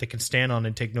somewhere that they can stand on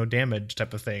and take no damage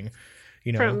type of thing.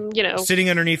 Sitting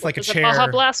underneath like a chair. Baja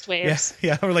Blast waves.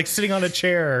 Yeah, or like sitting on a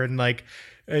chair and I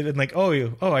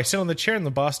sit on the chair and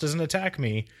the boss doesn't attack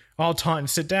me. I'll taunt and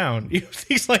sit down.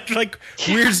 Things like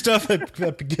weird stuff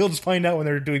that guilds find out when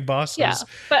they're doing bosses. Yeah,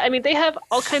 but I mean, they have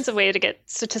all kinds of ways to get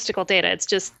statistical data. It's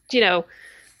just,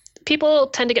 people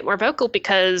tend to get more vocal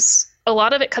because a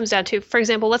lot of it comes down to, for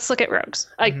example, let's look at rogues.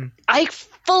 I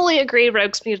fully agree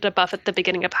rogues needed a buff at the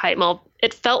beginning of Hytmal.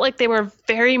 It felt like they were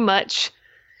very much,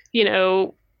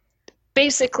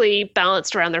 basically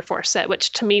balanced around their force set,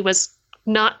 which to me was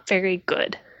not very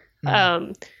good.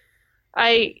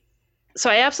 So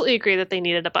I absolutely agree that they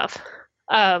needed a buff.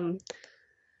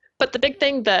 But the big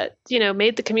thing that,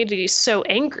 made the community so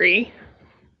angry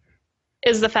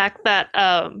is the fact that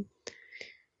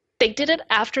they did it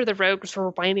after the rogues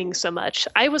were whining so much.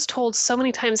 I was told so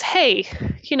many times, hey,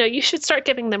 you should start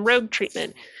giving them rogue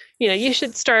treatment. You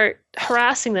should start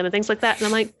harassing them and things like that. And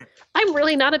I'm like, I'm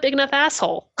really not a big enough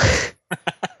asshole.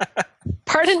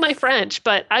 Pardon my French,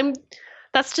 but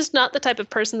that's just not the type of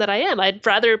person that I am. I'd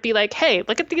rather be like, hey,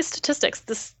 look at these statistics.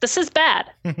 This is bad.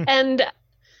 And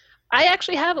I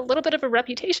actually have a little bit of a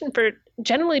reputation for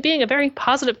generally being a very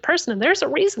positive person. And there's a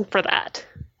reason for that.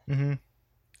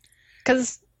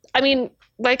 Because,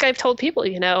 like I've told people,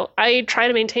 I try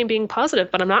to maintain being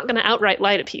positive, but I'm not going to outright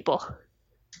lie to people.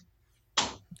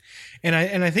 And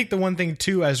I think the one thing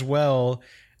too, as well,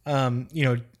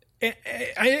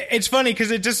 it's funny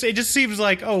because it just seems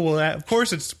like, oh well, of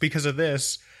course it's because of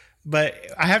this, but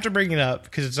I have to bring it up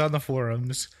because it's on the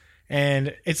forums,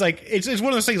 and it's like it's one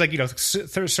of those things like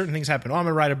certain things happen. Oh, I'm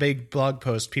gonna write a big blog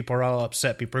post. People are all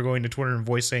upset. People are going to Twitter and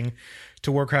voicing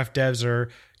to Warcraft devs or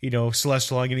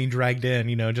Celestial getting dragged in,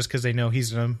 just because they know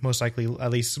he's gonna most likely at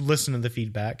least listen to the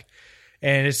feedback.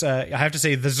 And it's I have to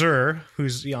say the Zur,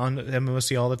 who's on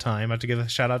MMOC all the time. I have to give a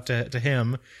shout out to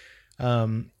him.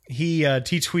 He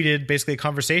tweeted basically a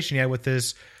conversation he had with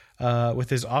his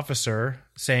officer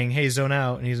saying, "Hey, zone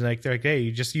out," and he's like, "They're like, hey,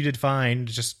 you did fine,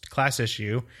 just class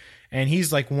issue," and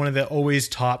he's like one of the always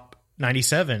top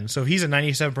 97, so he's a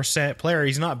 97% player.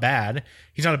 He's not bad.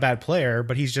 He's not a bad player,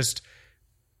 but he's just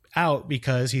out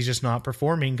because he's just not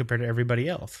performing compared to everybody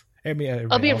else.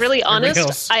 I'll be really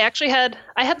honest. I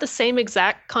had the same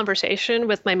exact conversation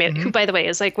with my who, by the way,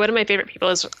 is like one of my favorite people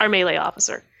is our melee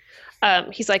officer.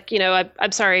 He's like,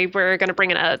 I'm sorry, we're going to bring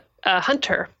in a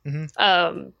hunter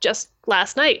just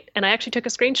last night. And I actually took a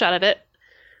screenshot of it.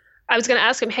 I was going to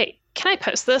ask him, hey, can I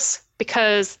post this?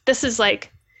 Because this is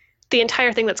like the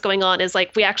entire thing that's going on is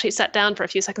like we actually sat down for a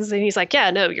few seconds and he's like,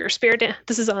 yeah, no, your spear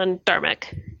this is on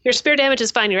Dharmic. Your spear damage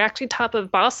is fine. You're actually top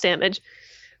of boss damage.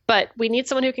 But we need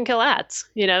someone who can kill ads,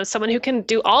 someone who can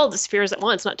do all the spears at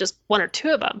once, not just one or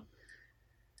two of them.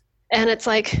 And it's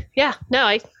like, yeah, no,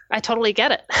 I totally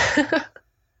get it.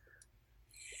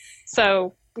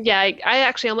 So, yeah, I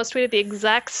actually almost tweeted the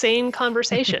exact same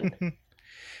conversation.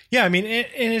 Yeah, I mean,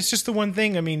 and it's just the one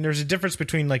thing. I mean, there's a difference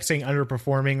between like saying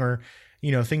underperforming or,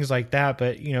 things like that.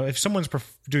 But, if someone's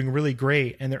doing really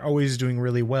great and they're always doing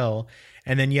really well,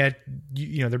 and then yet,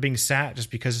 they're being sat just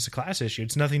because it's a class issue.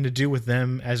 It's nothing to do with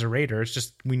them as a raider. It's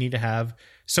just we need to have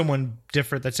someone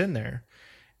different that's in there.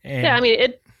 And yeah, I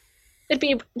mean, it'd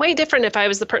be way different if I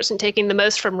was the person taking the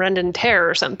most from Rend and Tear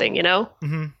or something,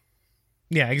 Mm-hmm.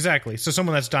 Yeah, exactly. So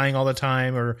someone that's dying all the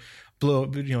time or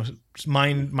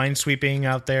mind sweeping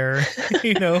out there,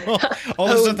 all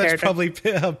the stuff that's probably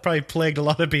plagued a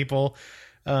lot of people,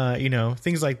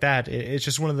 things like that. It's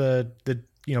just one of the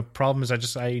problems that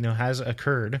has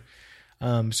occurred.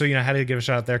 So, I had to give a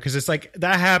shout out there because it's like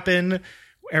that happened.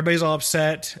 Everybody's all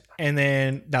upset. And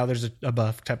then now there's a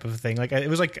buff type of thing. Like it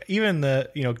was like even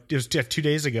it was 2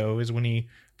 days ago is when he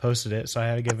posted it. So I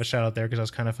had to give a shout out there because that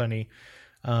was kind of funny.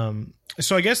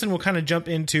 So I guess then we'll kind of jump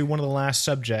into one of the last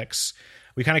subjects.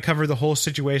 We kind of covered the whole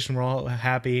situation. We're all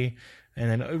happy. And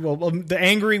then, the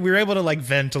angry, we were able to like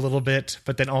vent a little bit,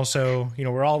 but then also,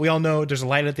 we all know there's a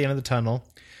light at the end of the tunnel.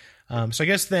 So I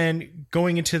guess then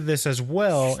going into this as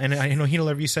well, and I know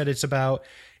Hino, you said it's about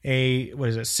a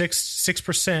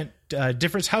 6%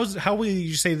 difference. How will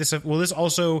you say this?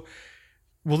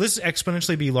 Will this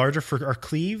exponentially be larger for our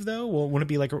cleave though? Wouldn't it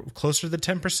be like closer to the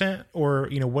 10%? Or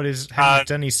have you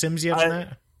done any sims yet on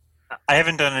that? I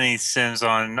haven't done any sims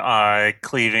on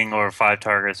cleaving or 5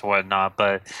 targets or whatnot,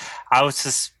 but I would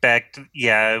suspect,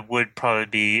 it would probably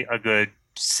be a good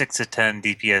 6 to 10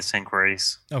 DPS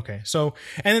increase. Okay, so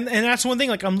and that's one thing.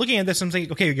 Like I'm looking at this, I'm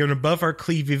thinking, okay, you're gonna buff our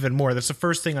cleave even more. That's the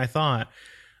first thing I thought.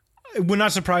 It would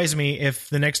not surprise me if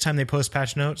the next time they post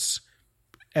patch notes,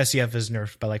 SEF is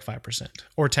nerfed by like 5%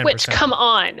 or 10%. Which, come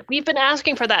on, we've been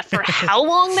asking for that for how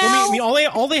long now? I mean,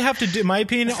 all they have to do, in my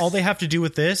opinion, all they have to do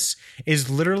with this is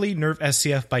literally nerf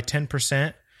SCF by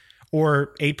 10%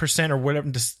 or 8% or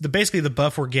whatever. Basically, the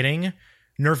buff we're getting,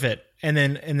 nerf it, and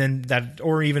then that,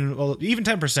 or even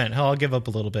 10%. Hell, I'll give up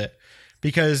a little bit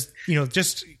because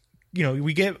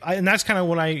we get, and that's kind of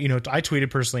what I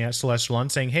tweeted personally at Celestial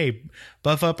saying, hey,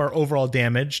 buff up our overall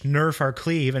damage, nerf our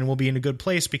cleave, and we'll be in a good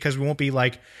place because we won't be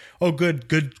like, oh, good,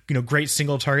 great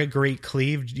single target, great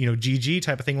cleave, GG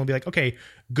type of thing. We'll be like, okay,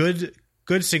 good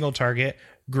single target,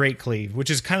 great cleave, which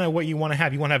is kind of what you want to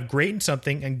have. You want to have great in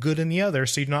something and good in the other.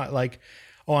 So you're not like,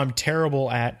 oh, I'm terrible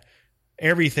at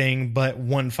everything but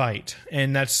one fight.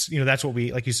 And that's, that's what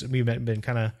we, like you said, we've been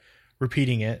kind of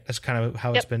repeating it. That's kind of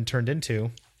how it's been turned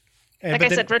into. Like I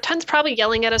said, Rotun's probably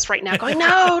yelling at us right now, going,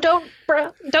 "No, don't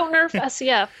nerf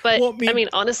SCF." But I mean,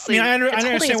 honestly, I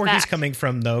understand where he's coming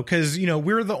from, though, because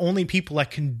we're the only people that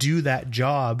can do that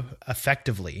job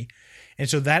effectively, and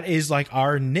so that is like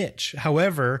our niche.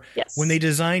 However, when they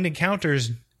designed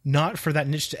encounters not for that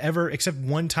niche to ever, except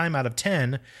one time out of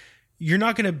 10, you're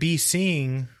not going to be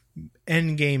seeing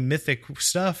end game mythic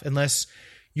stuff unless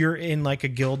you're in like a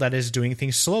guild that is doing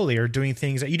things slowly or doing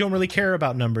things that you don't really care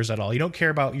about numbers at all. You don't care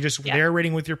about, you're just there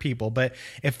raiding with your people. But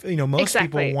if, most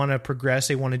people want to progress,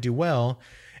 they want to do well.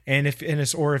 And if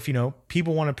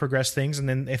people want to progress things, and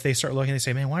then if they start looking, they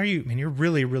say, you're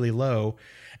really, really low.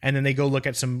 And then they go look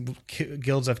at some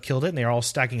guilds that have killed it and they're all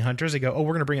stacking hunters. They go, oh,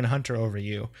 we're going to bring in a hunter over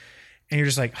you. And you're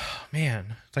just like, oh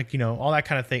man, it's like, all that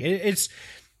kind of thing. It's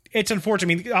unfortunate.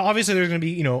 I mean, obviously there's going to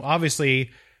be,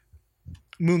 obviously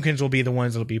Moonkins will be the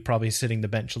ones that'll be probably sitting the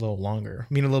bench a little longer.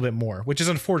 I mean, a little bit more, which is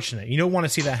unfortunate. You don't want to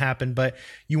see that happen, but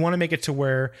you want to make it to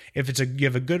where if you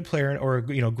have a good player or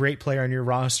a great player on your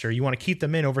roster, you want to keep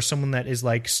them in over someone that is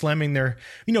like slamming their,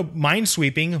 mind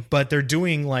sweeping, but they're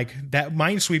doing like that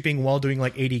mind sweeping while doing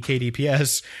like 80k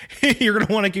DPS. You're going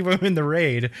to want to keep them in the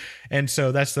raid. And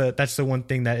so that's the one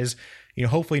thing that is,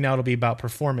 hopefully now it'll be about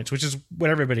performance, which is what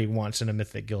everybody wants in a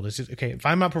Mythic guild. Is just, okay, if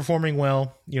I'm not performing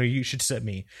well, you should sit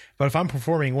me. But if I'm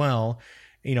performing well,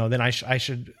 then I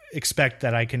should expect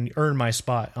that I can earn my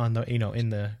spot on the,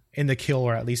 in the kill,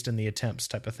 or at least in the attempts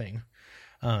type of thing.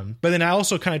 But then I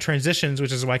also kind of transitions,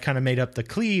 which is why I kind of made up the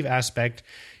cleave aspect,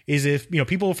 is if,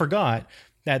 people forgot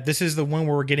that this is the one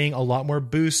where we're getting a lot more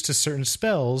boost to certain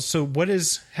spells. So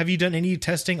have you done any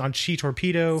testing on Chi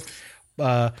Torpedo,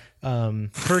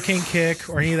 Hurricane Kick,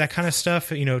 or any of that kind of stuff?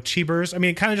 Chi Burst. I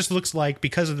mean, it kind of just looks like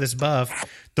because of this buff,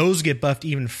 those get buffed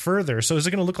even further. So is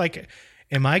it going to look like,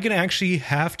 am I going to actually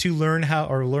have to learn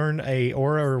a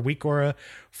aura or weak aura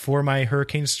for my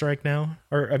Hurricane Strike now?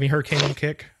 Hurricane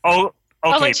Kick? Oh, okay.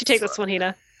 I'll let you take this one,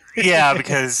 Hina. Yeah,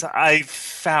 because I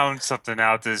found something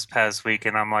out this past week,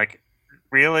 and I'm like,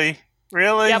 really?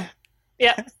 Yep.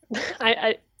 Yeah.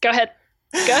 I go ahead.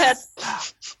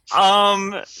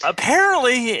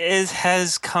 Apparently it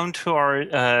has come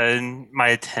to my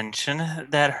attention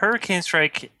that Hurricane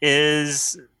Strike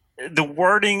the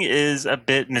wording is a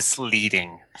bit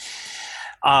misleading.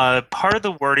 Part of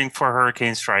the wording for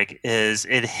Hurricane Strike is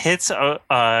it hits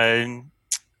random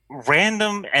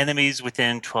enemies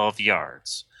within 12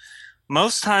 yards.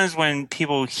 Most times when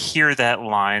people hear that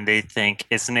line, they think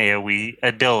it's an AoE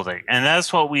ability, and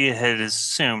that's what we had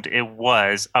assumed it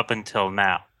was up until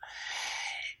now.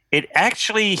 It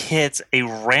actually hits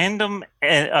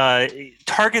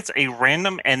targets a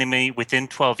random enemy within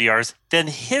 12 yards, then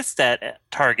hits that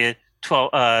target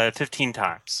 15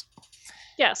 times.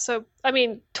 Yeah, so, I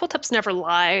mean, tooltips never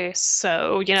lie,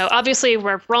 so, obviously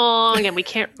we're wrong, and we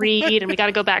can't read, and we got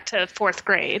to go back to 4th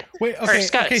grade. Wait, okay,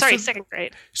 second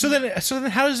grade. So then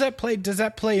how does that play? How does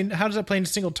that play in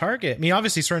single target? I mean,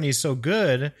 obviously Serenity is so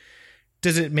good.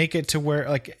 Does it make it to where,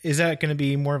 like, is that going to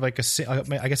be more of like a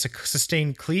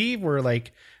sustained cleave, where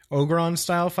like Ogron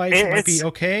style fights might be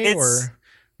okay, or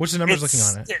what's the numbers looking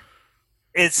on it?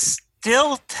 It's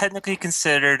still technically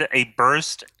considered a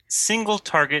burst single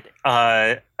target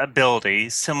ability,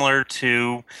 similar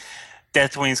to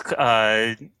Deathwing's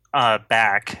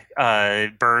back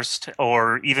burst,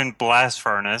 or even Blast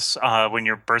Furnace when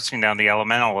you're bursting down the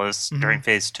Elementalists during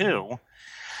phase 2.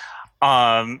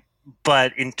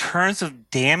 But in terms of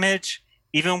damage,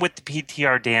 even with the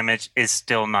PTR damage, is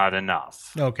still not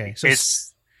enough. Okay, so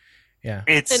it's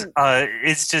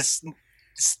just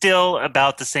still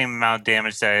about the same amount of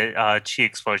damage that Chi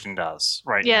Explosion does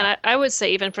now. And I would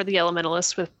say even for the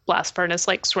Elementalist with Blast Furnace,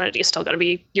 like, Serenity is still going to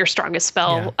be your strongest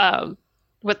spell,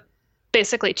 with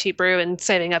basically Chi Brew and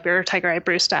saving up your Tiger Eye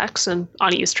Brew stacks and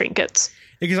on-use trinkets.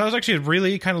 Because I was actually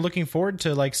really kind of looking forward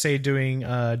to, like, say, doing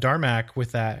Darmak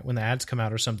with that when the ads come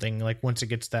out or something, like, once it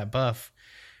gets that buff.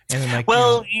 And then, like,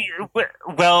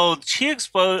 Chi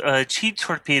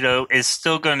Torpedo is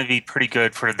still going to be pretty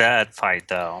good for that fight,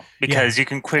 though, because you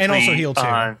can quickly, and also heal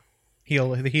too.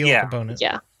 The heal component.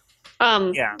 Yeah.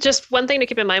 Just one thing to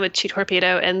keep in mind with Chi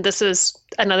Torpedo, and this is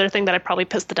another thing that I probably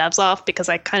pissed the devs off because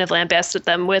I kind of lambasted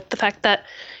them with the fact that,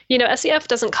 SEF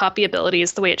doesn't copy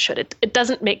abilities the way it should. It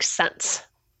doesn't make sense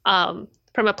from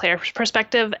a player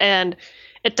perspective, and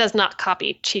it does not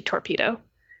copy Chi Torpedo.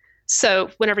 So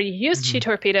whenever you use Chi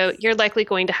Torpedo, you're likely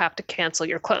going to have to cancel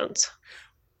your clones.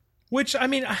 Which, I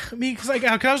mean, because like,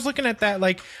 I was looking at that,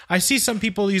 like, I see some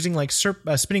people using like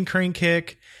Spinning Crane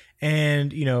Kick,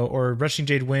 and or Rushing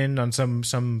Jade Wind on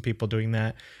some people doing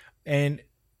that, and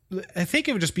I think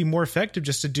it would just be more effective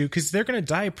just to do, because they're going to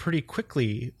die pretty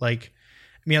quickly. Like,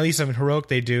 I mean, at least in Heroic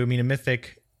they do. I mean, in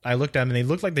Mythic, I looked at them and they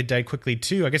look like they died quickly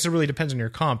too. I guess it really depends on your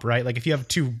comp, right? Like, if you have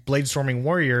 2 Blade Storming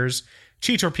Warriors,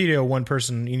 Chi Torpedo one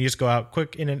person, and you just go out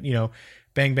quick and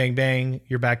bang, bang, bang,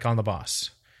 you're back on the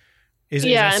boss. Is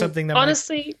that something that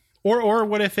honestly? Or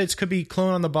what if it could be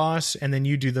clone on the boss and then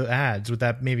you do the ads? Would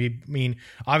that maybe mean,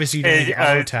 obviously you don't need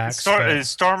auto attacks?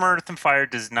 Storm, Earth, and Fire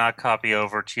does not copy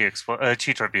over Chi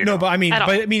Torpedo. No, but I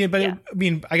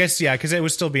guess because it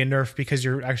would still be a nerf because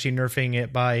you're actually nerfing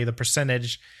it by the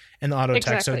percentage and the auto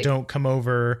attack, so don't come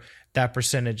over that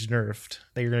percentage nerfed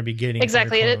that you're going to be getting.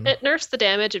 Exactly, it nerfs the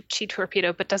damage of Chi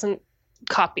Torpedo, but doesn't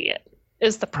copy it.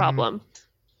 Is the problem.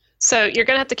 So you're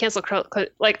going to have to cancel.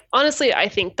 Like, honestly, I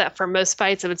think that for most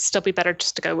fights, it would still be better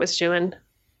just to go with Zhuan.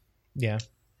 Yeah.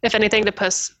 If anything, to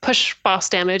push boss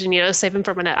damage and, save him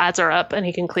for when ads are up and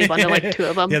he can cleave onto like 2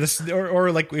 of them. Yeah. Or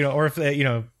if,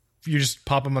 you just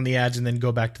pop him on the ads and then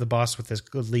go back to the boss with this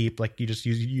good leap, like you just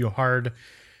use, hard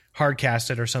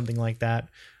cast it or something like that.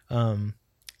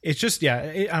 It's just,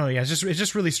 I don't know. Yeah. It's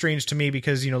just really strange to me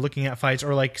because, looking at fights,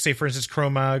 or like, say, for instance,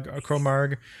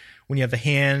 Chromarg, when you have the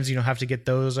hands, have to get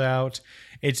those out.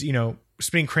 It's,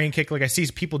 Spinning Crane Kick. Like, I see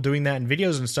people doing that in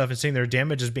videos and stuff and saying their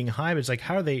damage is being high, but it's like,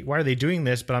 why are they doing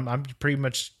this? But I'm pretty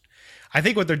much, I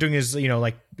think what they're doing is,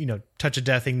 touch of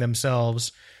deathing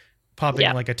themselves,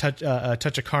 popping like a touch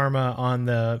of karma on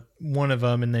the one of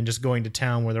them, and then just going to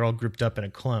town where they're all grouped up in a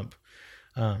clump.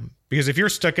 Because if you're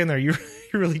stuck in there, you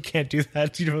really can't do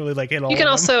that. You don't really like hit all. You can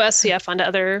of also them. SCF onto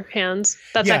other hands.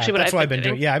 That's actually what I've been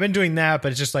doing. Yeah, I've been doing that,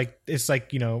 but it's just like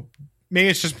maybe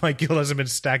it's just my guild hasn't been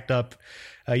stacked up.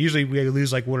 Usually we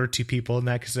lose like 1 or 2 people in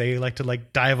that because they like to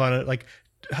like dive on it, like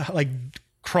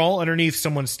crawl underneath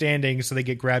someone standing so they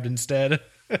get grabbed instead.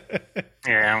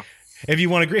 Yeah. If you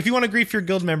want to grief your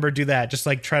guild member, do that. Just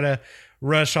like try to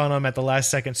rush on them at the last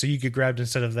second so you get grabbed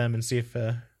instead of them, and see if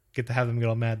get to have them get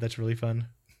all mad. That's really fun.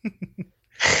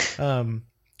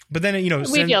 But then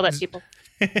we've yelled at people.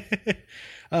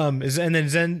 And then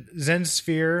Zen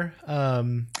Sphere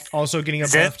also getting a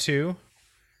buff too.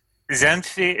 Zen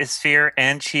Sphere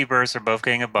and Chi Burst are both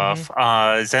getting a buff.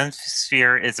 Zen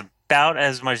Sphere is about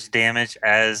as much damage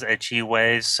as a Chi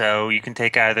Wave, so you can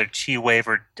take either Chi Wave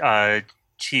or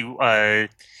Chi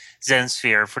Zen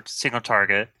Sphere for single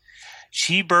target.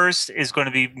 Chi Burst is going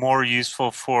to be more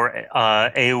useful for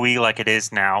AoE like it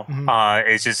is now.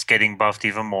 It's just getting buffed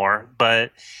even more.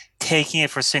 But taking it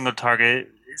for single target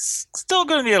is still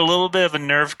going to be a little bit of a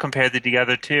nerf compared to the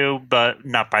other two, but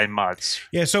not by much.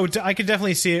 Yeah, so I could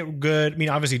definitely see it good. I mean,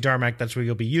 obviously, Darmak, that's where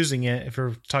you'll be using it. If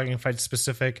we're talking fight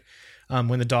specific,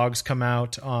 when the dogs come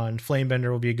out on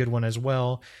Flamebender will be a good one as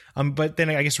well. But then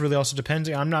I guess it really also depends.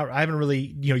 I haven't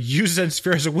really used Zen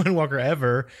Sphere as a Windwalker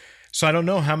ever. So I don't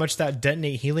know how much that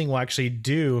detonate healing will actually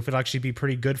do, if it'll actually be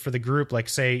pretty good for the group. Like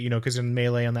say, because in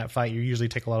melee on that fight, you usually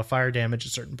take a lot of fire damage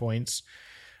at certain points.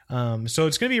 So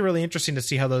it's going to be really interesting to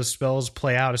see how those spells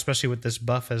play out, especially with this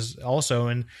buff as also.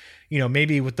 And,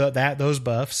 maybe with those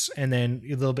buffs, and then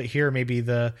a little bit here, maybe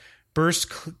the burst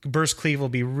cleave will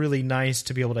be really nice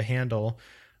to be able to handle,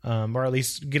 or at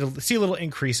least see a little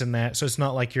increase in that. So it's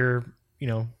not like you're,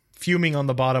 fuming on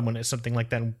the bottom when it's something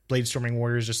like that. And Bladestorming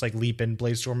Warriors just like leap in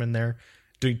Bladestorm in there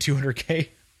doing 200k.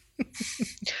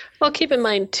 Well, keep in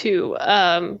mind too,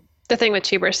 the thing with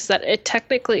Chi Burst is that it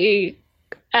technically,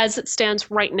 as it stands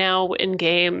right now in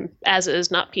game, as it is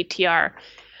not PTR,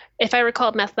 if I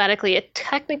recall mathematically, it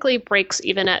technically breaks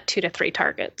even at 2 to 3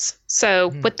 targets. So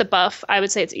with the buff, I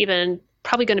would say it's even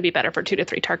probably going to be better for 2 to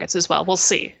 3 targets as well. We'll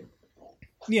see.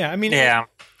 Yeah, I mean,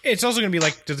 it's also going to be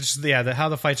like how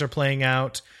the fights are playing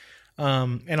out.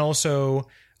 And also,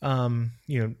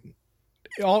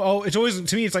 it's always,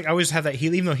 to me, it's like I always have that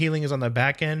heal, even though healing is on the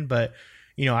back end, but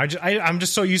I'm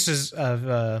just so used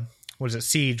to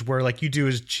Siege, where like you do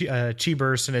is Chi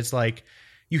Burst, and it's like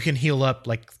you can heal up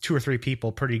like 2 or 3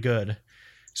 people pretty good.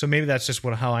 So maybe that's just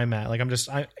how I'm at. Like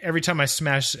every time I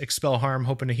smash Expel Harm,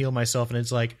 hoping to heal myself, and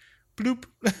it's like bloop,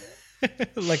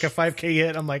 like a 5k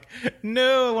hit. I'm like,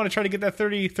 no, I want to try to get that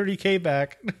 30k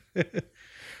back.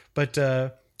 But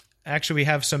actually, we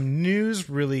have some news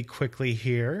really quickly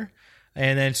here.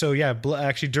 And then,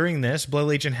 actually during this, Blood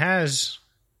Legion has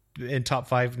in top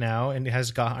 5 now and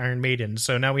has got Iron Maiden.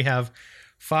 So now we have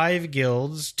 5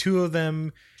 guilds, 2 of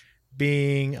them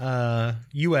being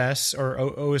US or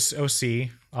OC,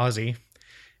 Aussie,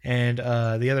 and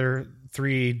the other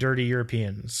 3 dirty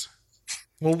Europeans.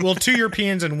 Well, 2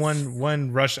 Europeans and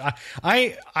one Russian.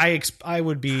 I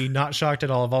would be not shocked at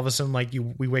all if all of a sudden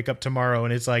we wake up tomorrow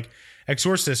and it's like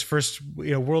Exorcist first,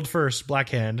 world first, Black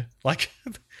Hand. Like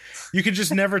you can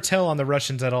just never tell on the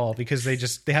Russians at all because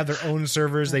they have their own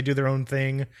servers, they do their own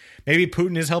thing. Maybe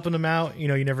Putin is helping them out.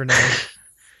 You you never know.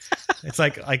 It's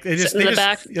like they just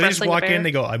walk in,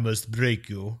 they go, "I must break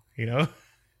you,"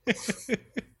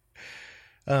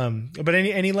 But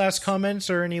any last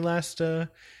comments or any last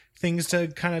things to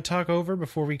kind of talk over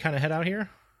before we kind of head out here?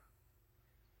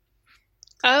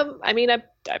 I mean, I'm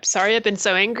sorry I've been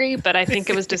so angry, but I think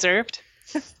it was deserved.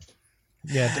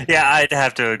 Yeah, I'd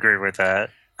have to agree with that.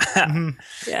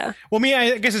 Yeah. Well,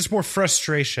 I guess it's more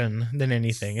frustration than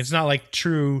anything. It's not like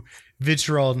true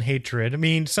vitriol and hatred. I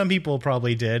mean, some people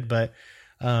probably did, but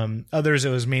others it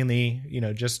was mainly,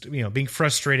 just being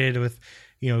frustrated with,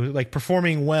 like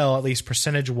performing well, at least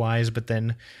percentage wise, but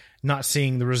then not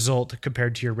seeing the result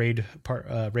compared to your raid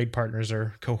partners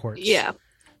or cohorts. Yeah.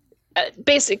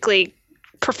 Basically,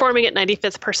 performing at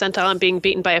 95th percentile and being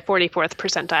beaten by a 44th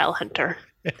percentile hunter,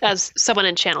 as someone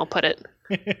in channel put it.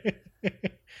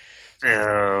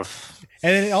 Yeah.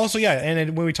 And then also, and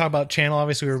then when we talk about channel,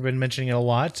 obviously we've been mentioning it a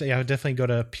lot. So, definitely go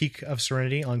to Peak of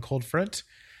Serenity on Cold Front.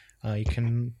 You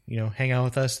can, hang out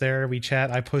with us there. We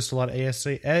chat. I post a lot of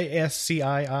ASCII,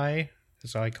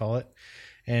 that's how I call it.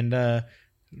 And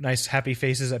nice happy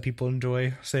faces that people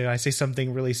enjoy. So I say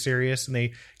something really serious and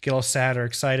they get all sad or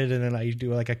excited, and then I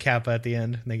do like a kappa at the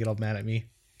end and they get all mad at me.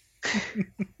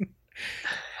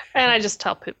 And I just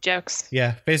tell poop jokes.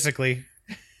 Yeah, basically.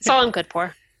 That's all I'm good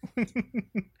for.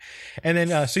 And then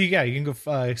you can go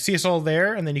see us all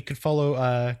there, and then you can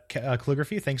follow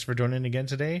Calligraphy. Thanks for joining again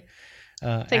today.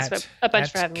 Thanks a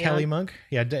bunch for having me Kelly on. Monk.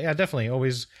 Yeah, definitely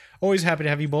always happy to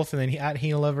have you both. And then at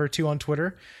Hina Lover 2 on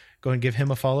Twitter. go and give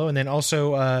him a follow. And then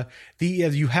also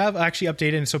you have actually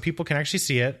updated, and so people can actually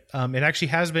see it. It actually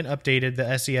has been updated,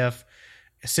 the SEF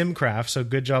Simcraft. So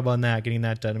good job on that, getting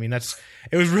that done. I mean, it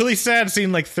was really sad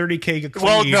seeing like 30K.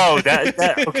 Well, no,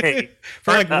 that okay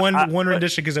for like one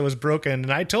rendition because it was broken,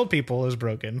 and I told people it was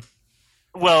broken.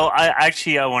 Well, I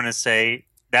want to say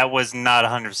that was not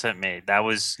 100% made. That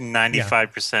was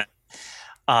 95%.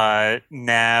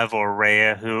 Nav or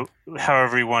Rhea,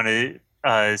 however you want to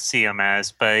see him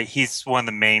as, but he's one of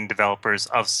the main developers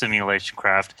of Simulation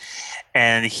Craft,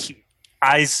 and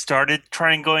I started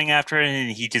trying going after it,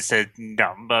 and he just said,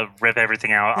 "No, rip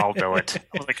everything out. I'll do it."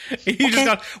 I was like,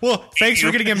 thanks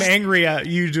for getting him angry at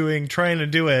you trying to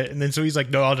do it, and then so he's like,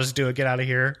 "No, I'll just do it. Get out of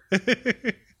here."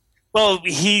 Well,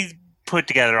 he put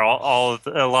together a lot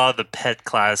of the pet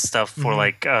class stuff for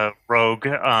like Rogue,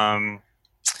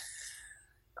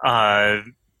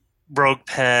 Rogue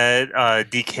Pet,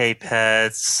 DK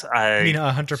Pets. You mean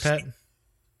a Hunter Pet?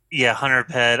 Yeah, Hunter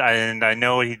Pet, and I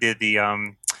know he did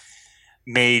the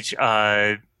Mage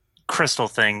Crystal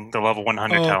thing, the level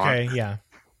 100 talent. Okay, yeah.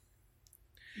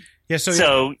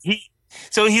 So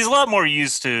he's a lot more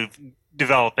used to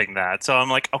developing that. So I'm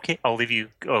like, okay, I'll leave you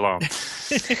alone.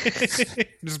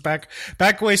 Just back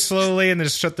away slowly, and then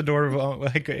just shut the door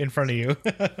like in front of you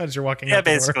as you're walking. Yeah,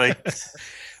 basically.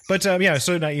 But so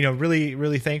really,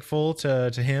 really thankful to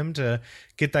him to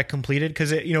get that completed,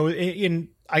 because I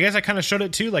guess I kind of showed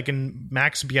it too, like in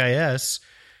Max BIS.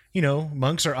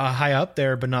 Monks are high up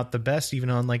there, but not the best, even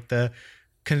on like the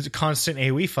constant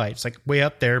AoE fights, like way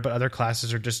up there, but other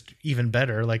classes are just even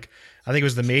better. Like I think it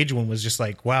was the mage one was just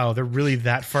like, wow, they're really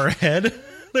that far ahead.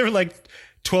 They were like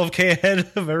 12K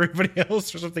ahead of everybody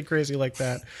else or something crazy like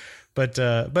that. But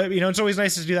it's always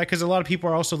nice to do that, because a lot of people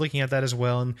are also looking at that as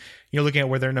well, and looking at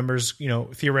where their numbers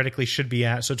theoretically should be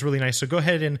at. So it's really nice. So go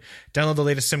ahead and download the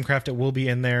latest Simcraft. It will be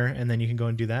in there, and then you can go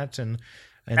and do that. And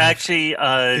actually,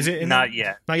 is it not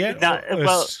yet? Not yet. I thought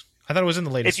it was in the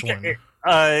latest one.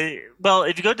 Well,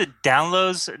 if you go to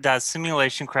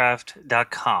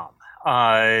downloads.simulationcraft.com,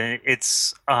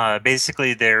 it's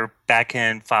basically their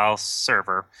backend file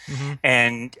server,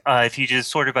 and if you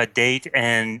just sort it by date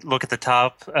and look at the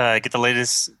top, get the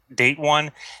latest date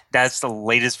one. That's the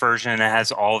latest version. It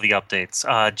has all the updates.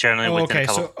 Generally, within a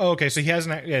couple. So he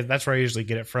hasn't. Yeah, that's where I usually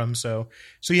get it from. So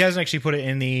he hasn't actually put it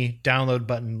in the download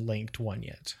button linked one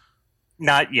yet.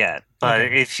 Not yet, but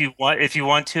if you want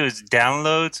to, it's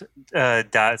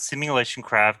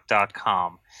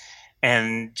downloads.simulationcraft.com.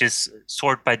 And just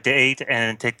sort by date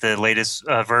and take the latest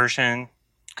version.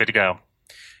 Good to go.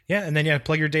 Yeah, and then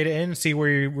plug your data in, see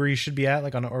where you should be at,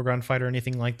 like on an Orgron fight or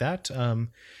anything like that. And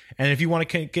if you want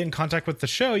to get in contact with the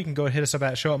show, you can go hit us up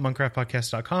at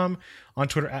show@monkcraftpodcast.com, on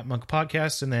Twitter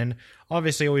 @monkpodcast, and then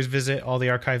obviously always visit all the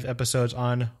archived episodes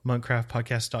on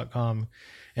monkcraftpodcast.com.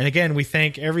 And again, we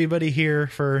thank everybody here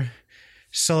for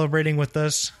celebrating with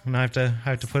us. And I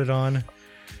have to put it on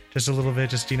just a little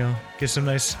bit, just get some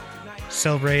nice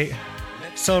celebrate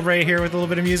here with a little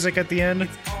bit of music at the end.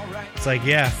 It's like,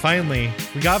 yeah, finally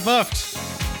we got buffed.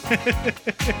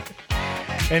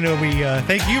 And we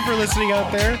thank you for listening out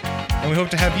there, and we hope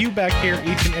to have you back here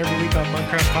each and every week on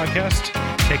Monkcraft Podcast.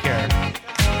 Take care.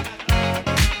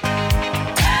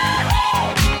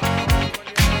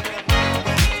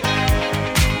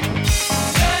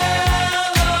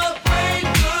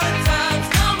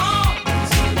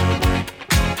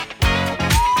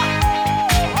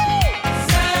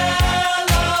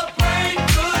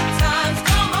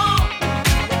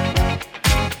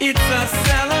 It's a